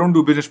 They don't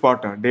do business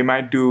partner.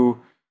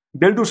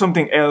 They'll do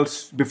something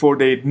else before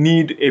they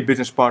need a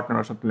business partner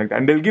or something like that.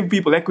 And they'll give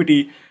people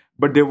equity,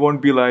 but they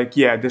won't be like,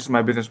 yeah, this is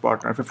my business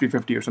partner,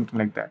 50-50 or something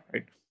like that,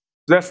 right?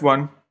 So that's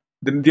one.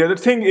 Then the other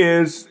thing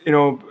is,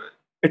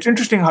 it's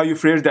interesting how you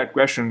phrase that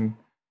question.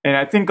 And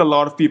I think a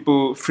lot of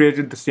people phrase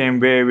it the same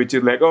way, which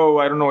is like, oh,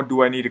 I don't know,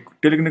 do I need a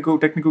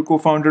technical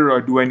co-founder, or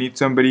do I need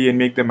somebody and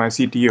make them my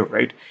CTO,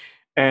 right?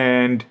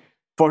 And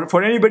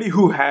for anybody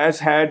who has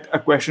had a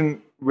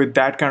question with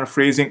that kind of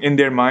phrasing in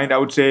their mind, I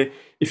would say,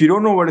 if you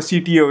don't know what a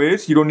CTO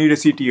is, you don't need a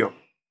CTO.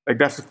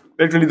 That's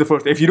literally the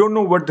first. If you don't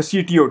know what the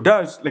CTO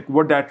does,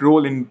 what that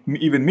role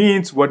even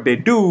means, what they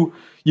do,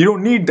 you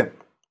don't need them.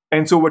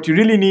 And so what you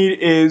really need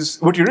is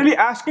what you're really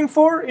asking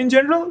for in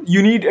general.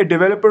 You need a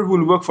developer who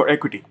will work for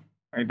equity.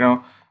 Right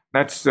now,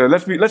 that's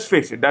let's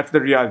face it. That's the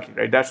reality,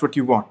 right? That's what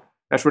you want.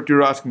 That's what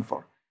you're asking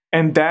for.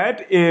 And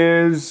that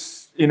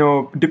is,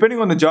 depending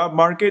on the job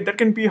market, that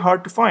can be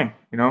hard to find.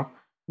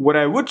 What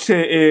I would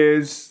say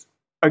is,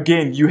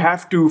 again, you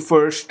have to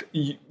first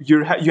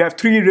you have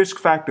three risk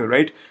factor,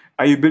 right?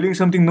 Are you building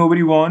something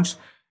nobody wants?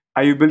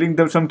 Are you building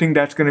something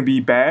that's going to be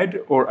bad,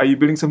 or are you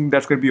building something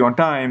that's going to be on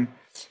time?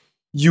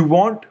 You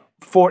want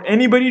for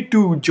anybody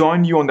to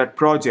join you on that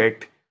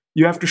project,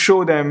 you have to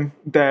show them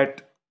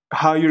that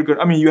how you're going.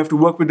 I mean, you have to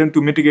work with them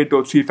to mitigate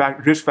those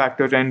risk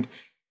factors. And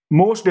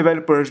most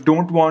developers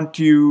don't want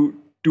you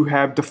to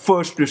have the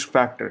first risk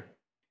factor.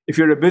 If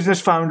you're a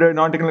business founder,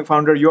 non-technical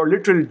founder, your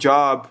literal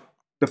job,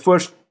 the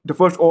first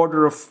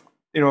order of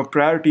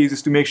priorities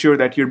is to make sure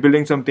that you're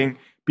building something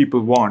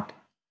people want.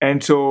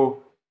 And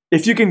so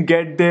if you can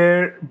get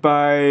there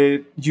by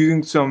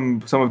using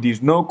some of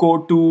these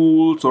no-code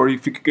tools, or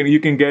if you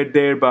can get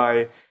there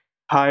by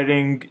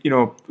hiring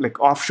like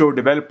offshore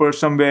developers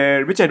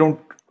somewhere, which I'm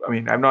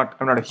not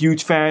a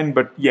huge fan,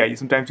 but yeah,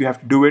 sometimes you have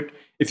to do it.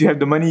 If you have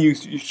the money, you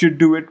should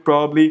do it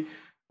probably.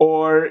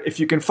 Or if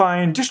you can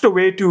find just a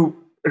way to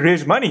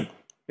raise money,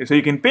 so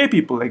you can pay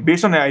people, like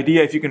based on the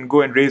idea. If you can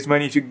go and raise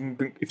money,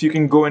 if you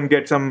can go and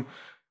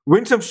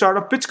win some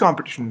startup pitch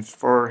competitions,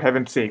 for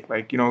heaven's sake,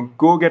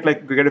 go get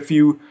a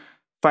few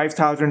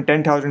 5,000,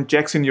 10,000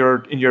 checks in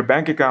your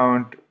bank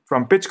account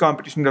from pitch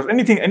competitions, or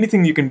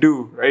anything you can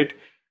do, right,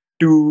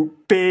 to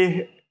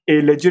pay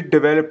a legit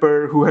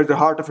developer who has the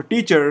heart of a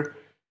teacher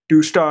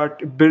to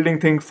start building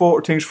things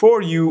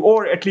for you,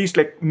 or at least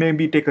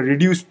maybe take a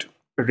reduced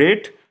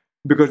rate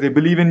because they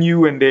believe in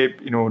you and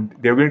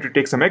they're willing to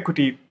take some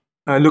equity.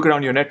 Look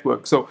around your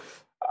network. So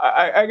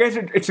I guess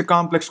it's a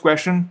complex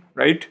question,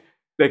 right?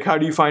 Like, how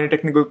do you find a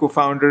technical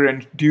co-founder,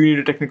 and do you need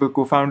a technical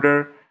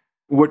co-founder?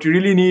 What you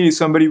really need is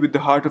somebody with the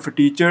heart of a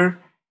teacher,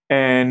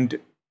 and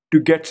to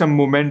get some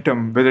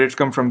momentum, whether it's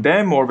come from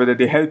them or whether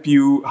they help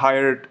you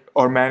hire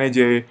or manage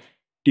a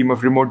team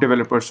of remote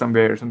developers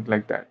somewhere or something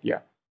like that. Yeah.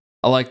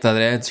 I like that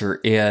answer,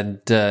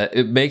 and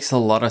it makes a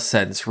lot of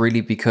sense,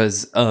 really,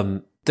 because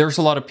there's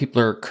a lot of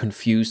people are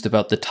confused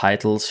about the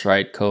titles,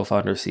 right?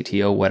 Co-founder,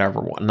 CTO,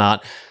 whatever,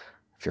 whatnot.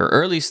 If you're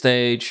early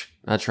stage,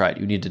 that's right,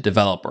 you need a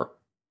developer.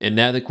 And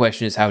now the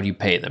question is, how do you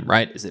pay them,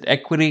 right? Is it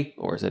equity,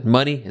 or is it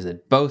money? Is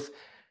it both?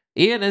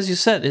 And as you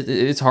said,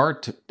 it's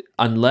hard to,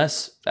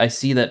 unless I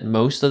see that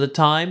most of the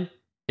time,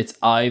 it's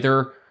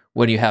either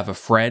when you have a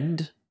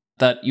friend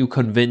that you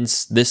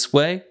convince this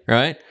way,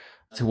 right,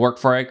 to work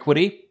for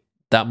equity,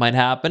 that might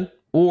happen,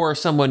 or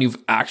someone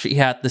you've actually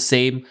had the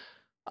same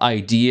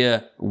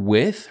idea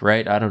with,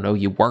 right? I don't know,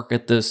 you work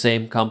at the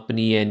same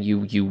company and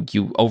you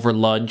over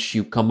lunch,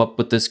 you come up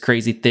with this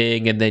crazy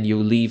thing, and then you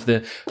leave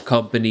the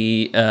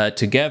company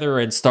together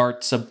and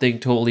start something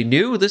totally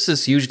new. This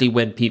is usually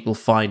when people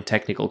find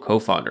technical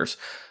co-founders,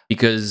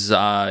 because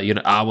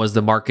I was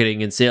the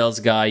marketing and sales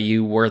guy,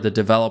 you were the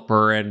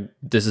developer, and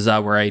this is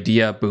our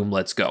idea, boom,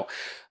 let's go.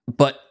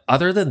 But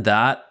other than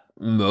that,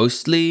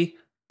 mostly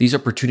these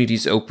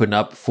opportunities open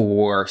up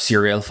for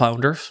serial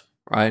founders,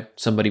 right?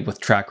 Somebody with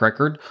track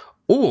record,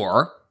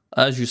 or,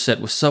 as you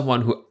said, with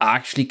someone who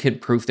actually can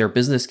prove their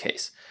business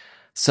case.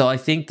 So I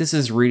think this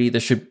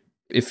should,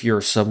 if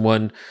you're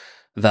someone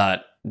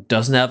that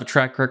doesn't have a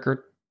track record,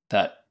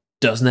 that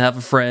doesn't have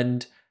a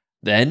friend,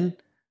 then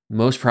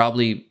most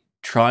probably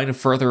trying to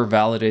further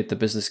validate the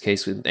business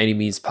case with any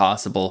means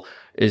possible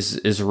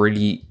is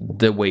really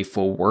the way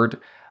forward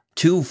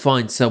to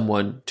find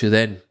someone to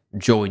then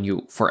join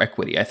you for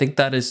equity. I think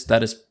that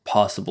is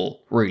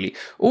possible, really.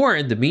 Or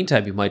in the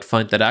meantime, you might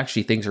find that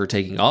actually things are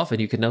taking off and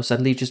you can now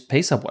suddenly just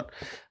pay someone,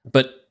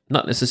 but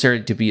not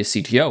necessarily to be a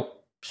CTO.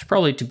 It's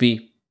probably to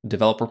be a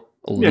developer,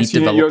 a lead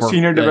developer.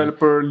 Senior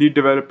developer, lead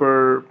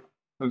developer,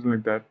 something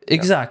like that.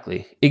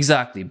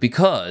 Exactly.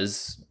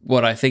 Because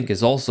what I think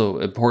is also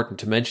important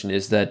to mention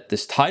is that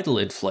this title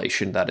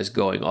inflation that is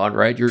going on,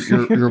 right?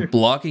 You're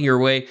blocking your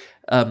way.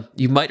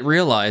 You might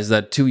realize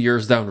that 2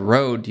 years down the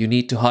road, you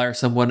need to hire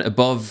someone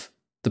above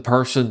the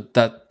person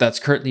that's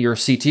currently your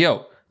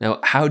CTO. Now,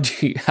 how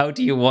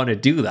do you want to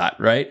do that,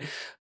 right?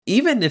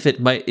 Even if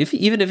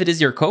it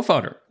is your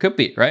co-founder, could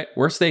be, right?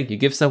 Worst thing, you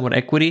give someone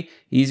equity,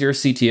 he's your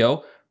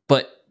CTO,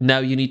 but now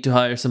you need to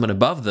hire someone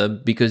above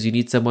them because you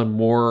need someone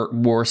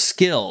more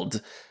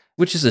skilled,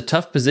 which is a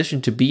tough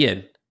position to be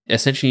in.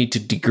 Essentially, to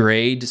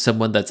degrade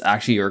someone that's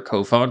actually your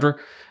co-founder,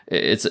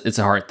 it's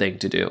a hard thing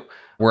to do.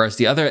 Whereas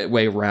the other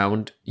way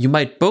around, you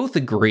might both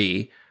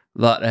agree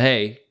that,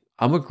 hey,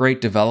 I'm a great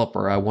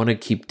developer. I want to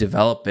keep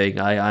developing.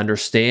 I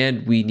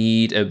understand we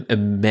need a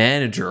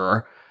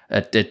manager,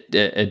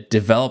 a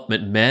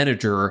development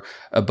manager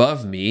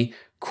above me.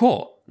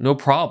 Cool, no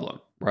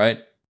problem, right?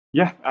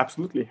 Yeah,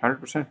 absolutely,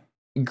 100%.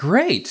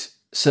 Great.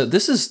 So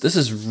this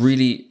is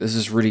really good. This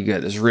is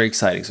really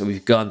exciting. So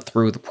we've gone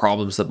through the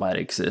problems that might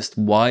exist,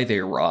 why they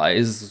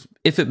arise,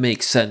 if it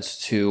makes sense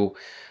to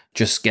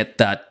just get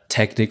that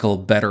technical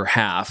better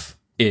half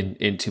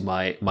into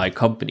my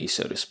company,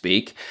 so to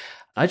speak.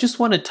 I just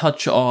want to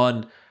touch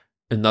on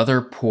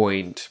another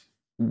point,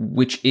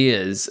 which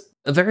is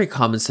a very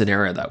common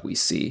scenario that we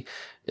see,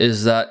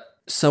 is that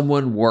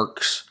someone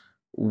works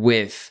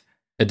with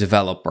a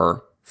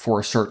developer for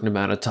a certain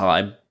amount of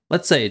time.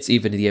 Let's say it's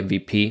even the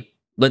MVP.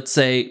 Let's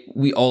say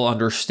we all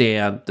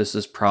understand this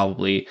is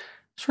probably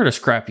sort of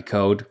scrappy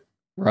code,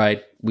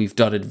 right? We've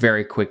done it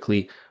very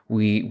quickly.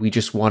 We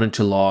just wanted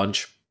to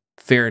launch.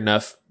 Fair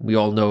enough. We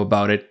all know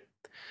about it.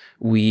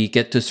 We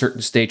get to a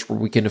certain stage where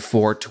we can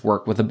afford to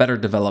work with a better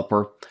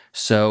developer.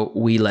 So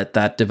we let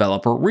that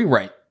developer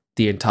rewrite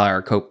the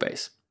entire code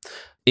base.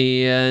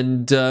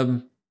 And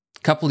a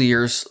couple of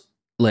years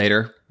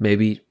later,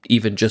 maybe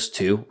even just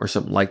 2 or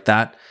something like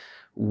that,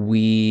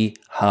 we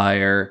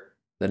hire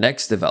the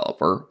next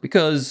developer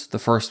because the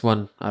first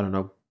one, I don't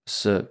know,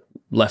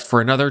 left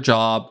for another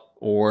job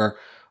or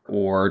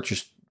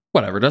just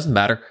whatever, doesn't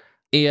matter.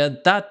 And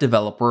that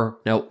developer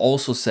now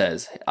also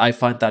says, I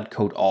find that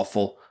code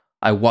awful.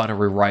 I want to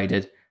rewrite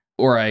it,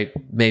 or I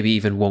maybe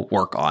even won't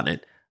work on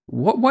it.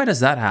 Why does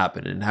that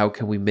happen? And how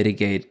can we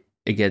mitigate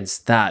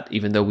against that,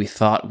 even though we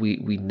thought we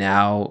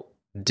now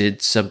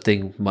did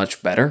something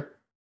much better?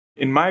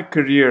 In my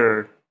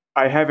career,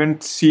 I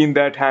haven't seen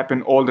that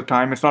happen all the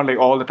time. It's not like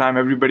all the time.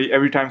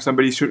 Every time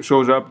somebody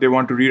shows up, they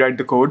want to rewrite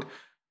the code.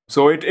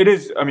 So it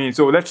is,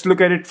 so let's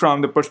look at it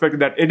from the perspective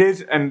that it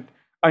is an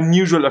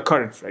unusual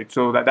occurrence, right?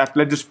 So that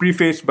let's just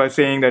preface by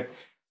saying that,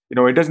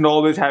 it doesn't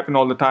always happen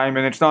all the time.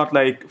 And it's not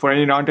like, for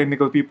any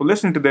non-technical people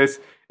listening to this,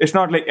 it's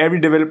not like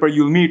every developer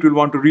you'll meet will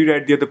want to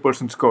rewrite the other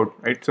person's code,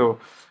 right? So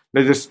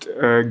let's just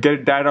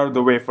get that out of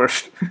the way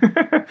first.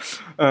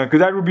 Because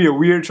that would be a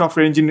weird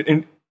software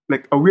engine,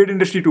 like a weird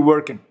industry to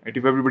work in, right?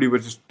 If everybody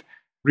was just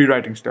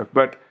rewriting stuff.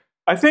 But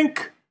I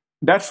think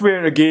that's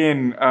where,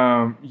 again,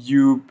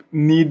 you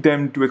need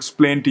them to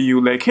explain to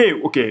you, like, hey,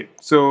 okay,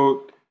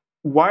 so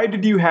why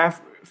did you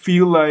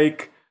feel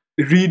like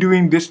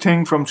redoing this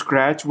thing from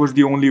scratch was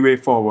the only way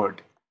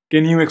forward?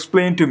 Can you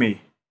explain to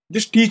me?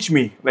 Just teach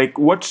me, like,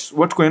 what's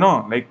going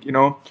on? Like,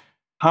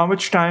 how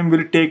much time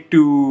will it take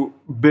to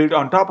build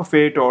on top of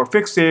it or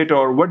fix it?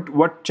 Or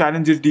what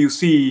challenges do you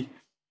see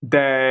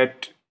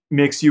that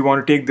makes you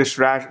want to take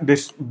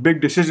this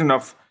big decision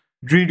of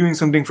redoing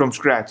something from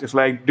scratch? It's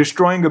like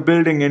destroying a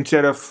building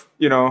instead of,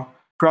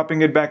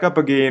 propping it back up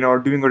again or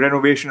doing a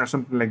renovation or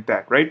something like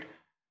that, right?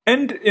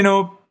 And,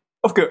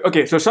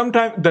 okay. So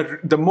sometimes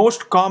the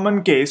most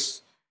common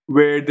case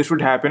where this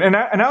would happen, and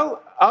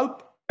I'll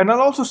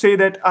also say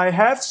that I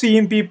have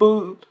seen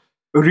people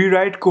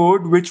rewrite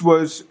code which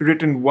was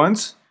written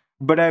once,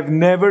 but I've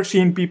never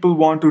seen people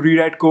want to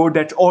rewrite code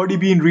that's already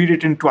been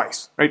rewritten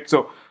twice, right?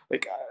 So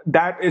like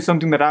that is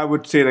something that I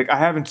would say, like, I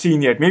haven't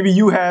seen yet. Maybe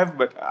you have,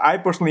 but I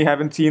personally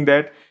haven't seen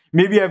that.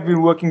 Maybe I've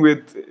been working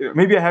with,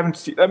 maybe I haven't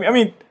seen,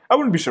 I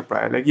wouldn't be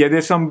surprised. Like, yeah,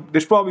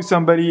 there's probably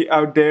somebody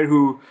out there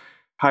who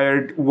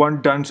hired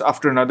one dunce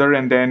after another,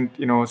 and then,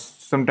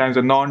 sometimes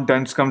a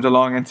non-dunce comes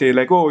along and say,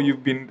 like, oh,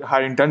 you've been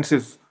hiring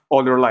dunces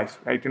all your life,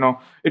 right?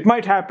 It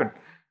might happen.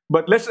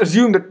 But let's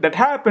assume that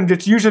happens.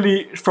 It's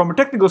usually, from a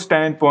technical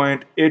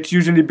standpoint, it's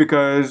usually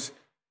because,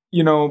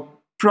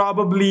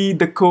 probably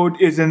the code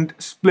isn't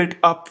split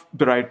up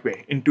the right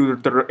way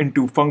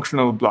into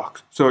functional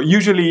blocks. So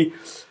usually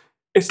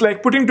it's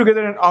like putting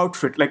together an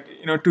outfit. Like,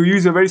 to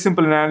use a very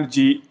simple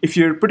analogy, if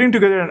you're putting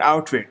together an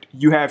outfit,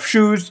 you have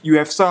shoes, you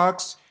have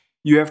socks,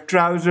 you have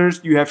trousers,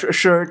 you have a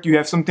shirt, you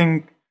have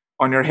something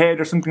on your head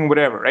or something,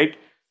 whatever, right?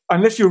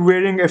 Unless you're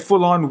wearing a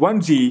full-on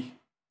onesie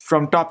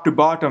from top to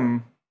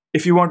bottom,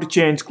 if you want to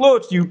change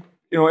clothes,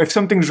 if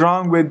something's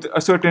wrong with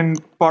a certain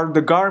part of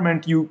the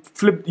garment, you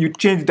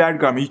change that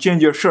garment, you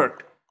change your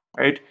shirt,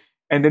 right?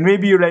 And then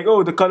maybe you're like,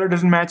 oh, the color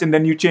doesn't match, and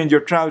then you change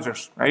your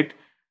trousers, right?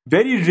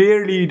 Very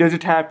rarely does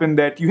it happen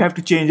that you have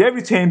to change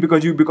everything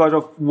because your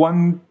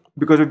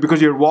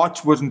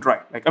watch wasn't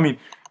right. Like,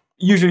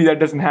 usually that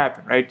doesn't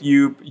happen, right?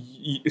 You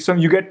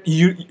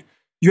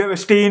have a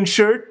stained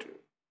shirt,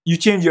 you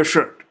change your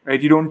shirt,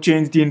 right? You don't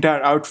change the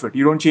entire outfit.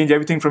 You don't change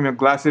everything from your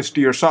glasses to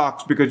your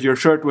socks because your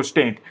shirt was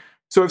stained.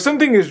 So if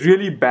something is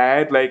really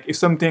bad, like if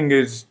something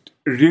is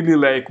really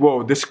like,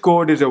 whoa, this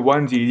code is a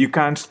onesie, you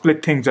can't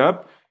split things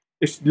up.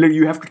 It's like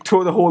you have to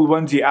throw the whole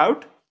onesie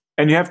out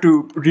and you have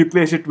to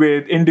replace it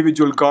with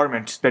individual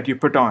garments that you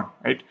put on,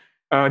 right?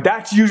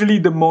 That's usually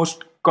the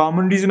most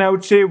common reason, I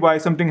would say, why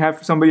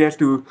somebody has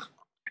to.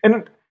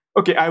 And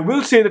okay, I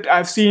will say that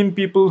I've seen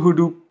people who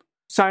do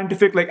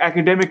scientific, like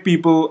academic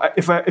people.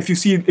 If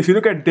you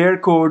look at their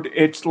code,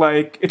 it's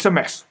like it's a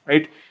mess,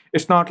 right?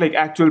 It's not like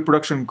actual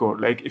production code.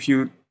 Like if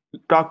you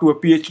talk to a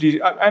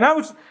PhD, and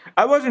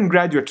I was in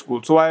graduate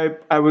school, so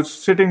I was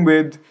sitting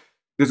with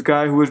this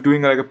guy who was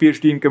doing like a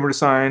PhD in computer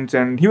science,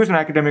 and he was an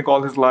academic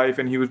all his life,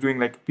 and he was doing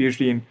like a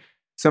PhD in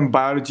some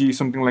biology,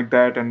 something like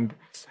that. And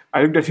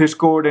I looked at his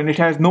code, and it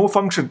has no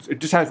functions. It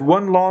just has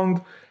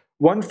one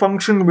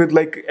function with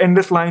like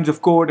endless lines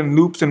of code and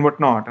loops and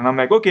whatnot. And I'm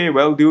like, okay,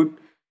 well, dude,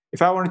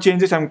 if I want to change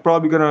this, I'm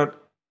probably gonna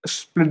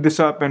split this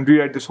up and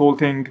rewrite this whole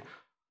thing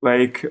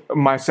like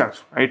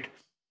myself, right?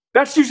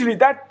 That's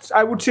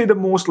I would say, the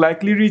most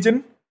likely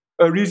reason.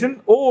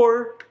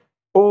 Or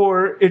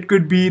Or it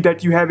could be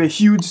that you have a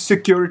huge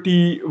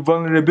security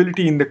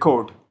vulnerability in the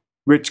code,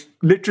 which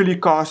literally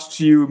costs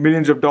you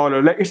millions of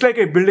dollars. Like it's like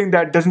a building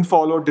that doesn't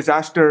follow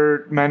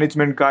disaster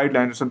management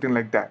guidelines or something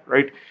like that,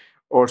 right?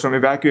 Or some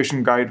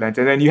evacuation guidelines.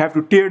 And then you have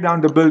to tear down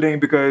the building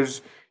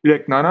because you're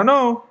like,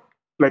 no.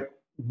 Like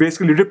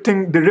basically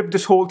they rip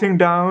this whole thing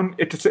down.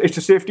 It's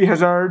a safety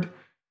hazard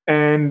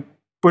and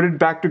put it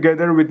back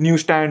together with new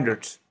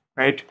standards,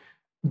 right?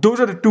 Those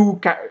are the two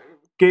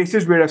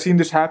cases where I've seen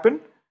this happen.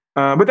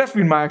 But that's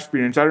been my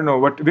experience. I don't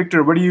know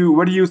Victor. What do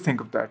you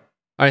think of that?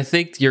 I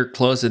think your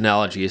close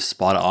analogy is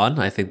spot on.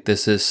 I think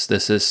this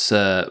is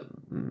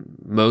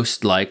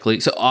most likely.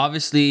 So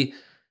obviously,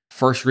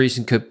 first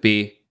reason could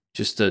be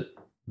just a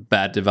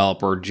bad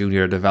developer,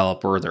 junior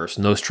developer. There's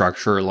no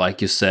structure,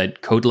 like you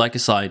said. Code like a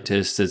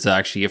scientist is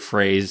actually a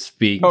phrase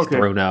being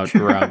thrown out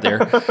around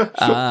there.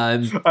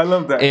 I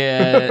love that.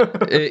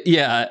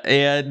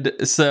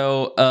 And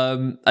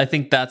so I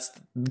think that's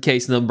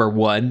case number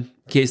one.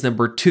 Case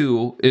number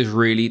two is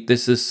really,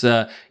 this is,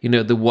 the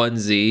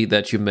onesie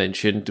that you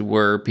mentioned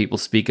where people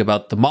speak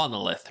about the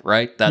monolith,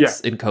 right?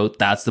 That's in code,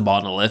 that's the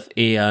monolith.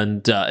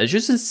 And it's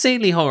just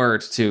insanely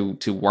hard to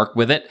work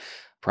with it.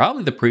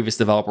 Probably the previous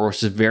developer was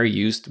just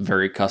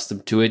very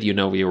accustomed to it. You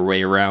know your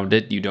way around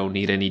it. You don't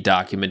need any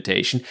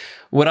documentation.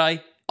 What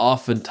I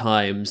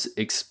oftentimes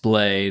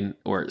explain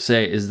or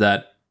say is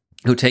that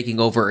taking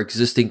over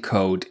existing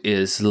code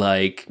is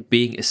like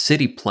being a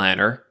city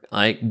planner,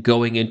 like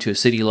going into a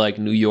city like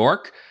New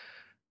York,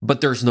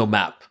 but there's no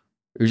map.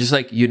 You're just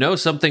like,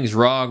 something's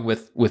wrong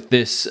with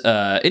this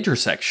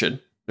intersection.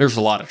 There's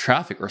a lot of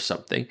traffic or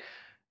something,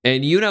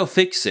 and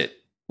fix it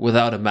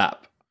without a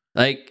map.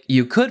 Like,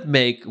 you could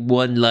make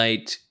one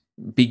light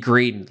be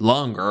green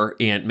longer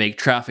and make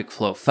traffic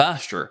flow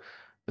faster,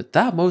 but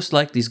that most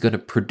likely is going to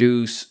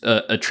produce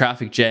a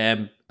traffic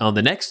jam on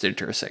the next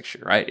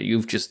intersection, right?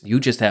 You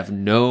just have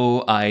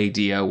no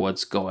idea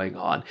what's going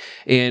on.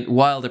 And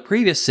while the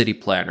previous city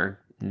planner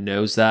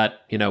knows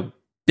that,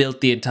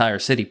 built the entire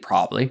city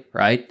probably,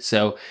 right?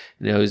 So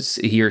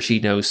he or she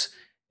knows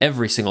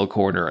every single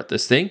corner at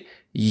this thing,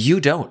 you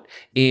don't.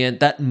 And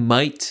that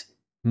might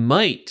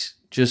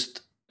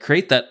just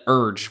create that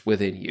urge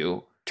within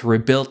you to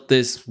rebuild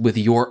this with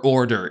your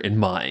order in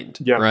mind,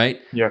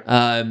 right?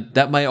 Yeah.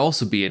 That might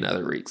also be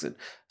another reason,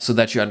 so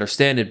that you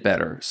understand it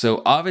better.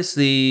 So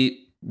obviously,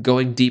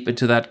 going deep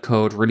into that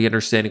code, really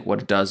understanding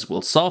what it does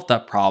will solve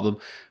that problem.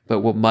 But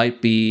what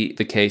might be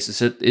the case is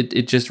that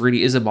it just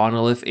really is a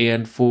monolith,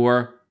 and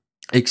for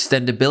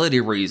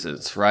extendability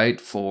reasons, right?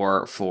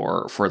 For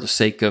the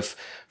sake of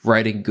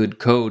writing good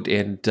code,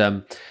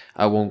 and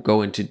I won't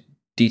go into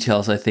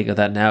details, I think, of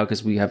that now,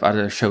 because we have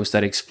other shows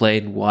that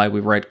explain why we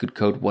write good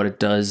code, what it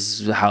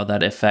does, how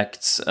that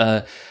affects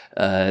the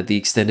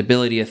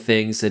extendability of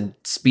things and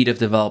speed of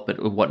development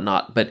and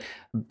whatnot. But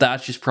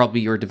that's just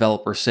probably your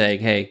developer saying,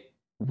 hey,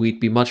 we'd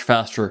be much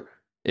faster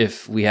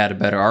if we had a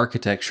better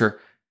architecture.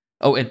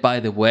 Oh, and by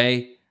the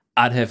way,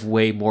 I'd have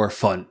way more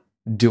fun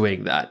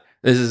doing that.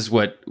 This is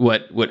what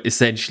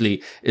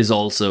essentially is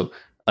also,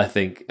 I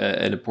think,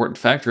 an important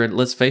factor. And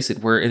let's face it,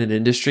 we're in an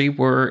industry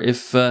where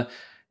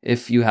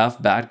if you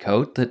have bad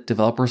code that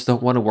developers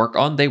don't want to work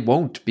on, they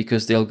won't,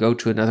 because they'll go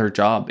to another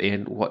job,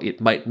 and it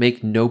might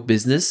make no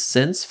business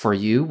sense for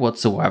you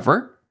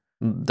whatsoever.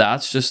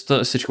 That's just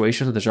the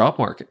situation of the job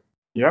market.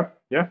 Yeah,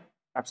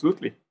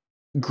 absolutely.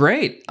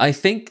 Great. I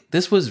think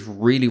this was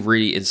really,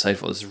 really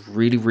insightful. It's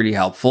really, really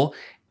helpful.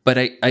 But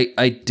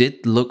I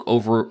did look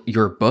over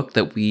your book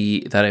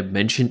that I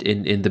mentioned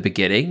in the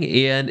beginning,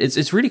 and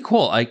it's really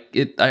cool. I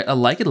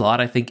like it a lot.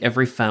 I think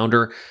every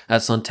founder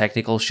that's on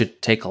Technical should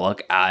take a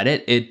look at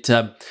it.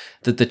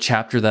 The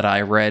chapter that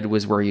I read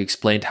was where you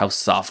explained how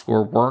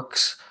software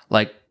works,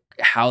 like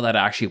how that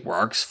actually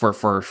works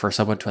for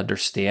someone to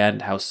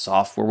understand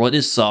what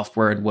is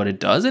software and what it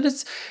does, and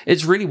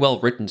it's really well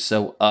written.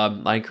 So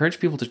I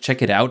encourage people to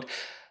check it out.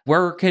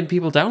 Where can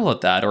people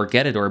download that or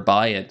get it or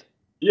buy it?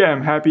 Yeah,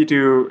 I'm happy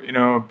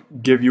to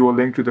give you a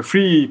link to the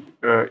free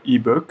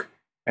ebook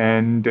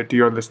and to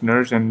your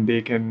listeners, and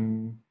they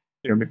can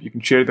maybe you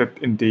can share that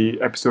in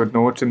the episode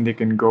notes, and they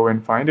can go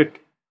and find it,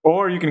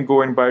 or you can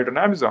go and buy it on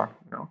Amazon.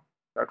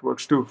 That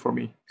works too for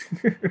me.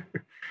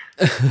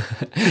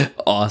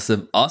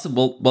 Awesome.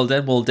 Well,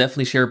 then we'll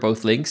definitely share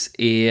both links,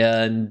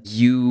 and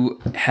you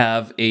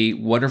have a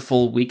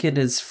wonderful weekend.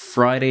 It's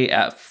Friday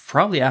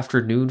probably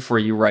afternoon for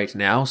you right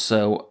now,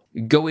 so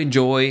go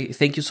enjoy.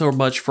 Thank you so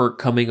much for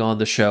coming on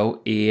the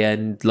show,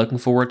 and looking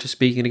forward to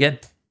speaking again.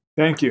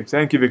 Thank you,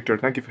 Victor.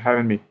 Thank you for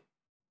having me.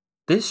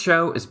 This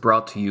show is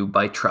brought to you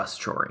by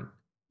TrustShoring,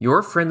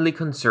 your friendly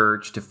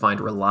concierge to find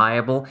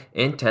reliable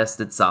and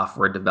tested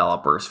software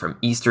developers from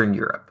Eastern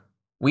Europe.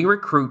 We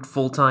recruit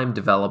full-time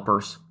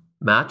developers,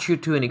 match you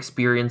to an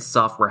experienced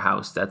software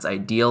house that's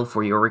ideal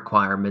for your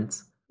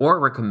requirements, or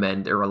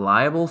recommend a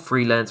reliable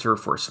freelancer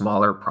for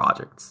smaller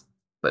projects.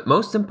 But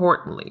most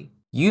importantly,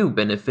 you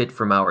benefit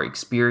from our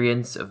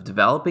experience of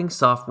developing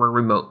software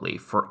remotely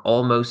for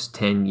almost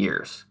 10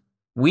 years.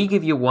 We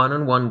give you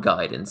one-on-one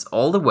guidance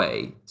all the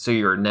way, so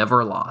you're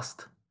never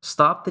lost.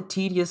 Stop the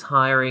tedious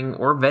hiring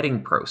or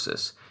vetting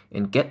process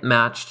and get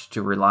matched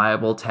to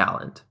reliable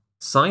talent.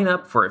 Sign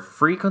up for a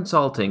free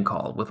consulting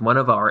call with one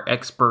of our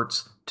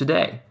experts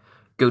today.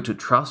 Go to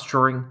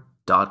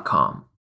trustshoring.com.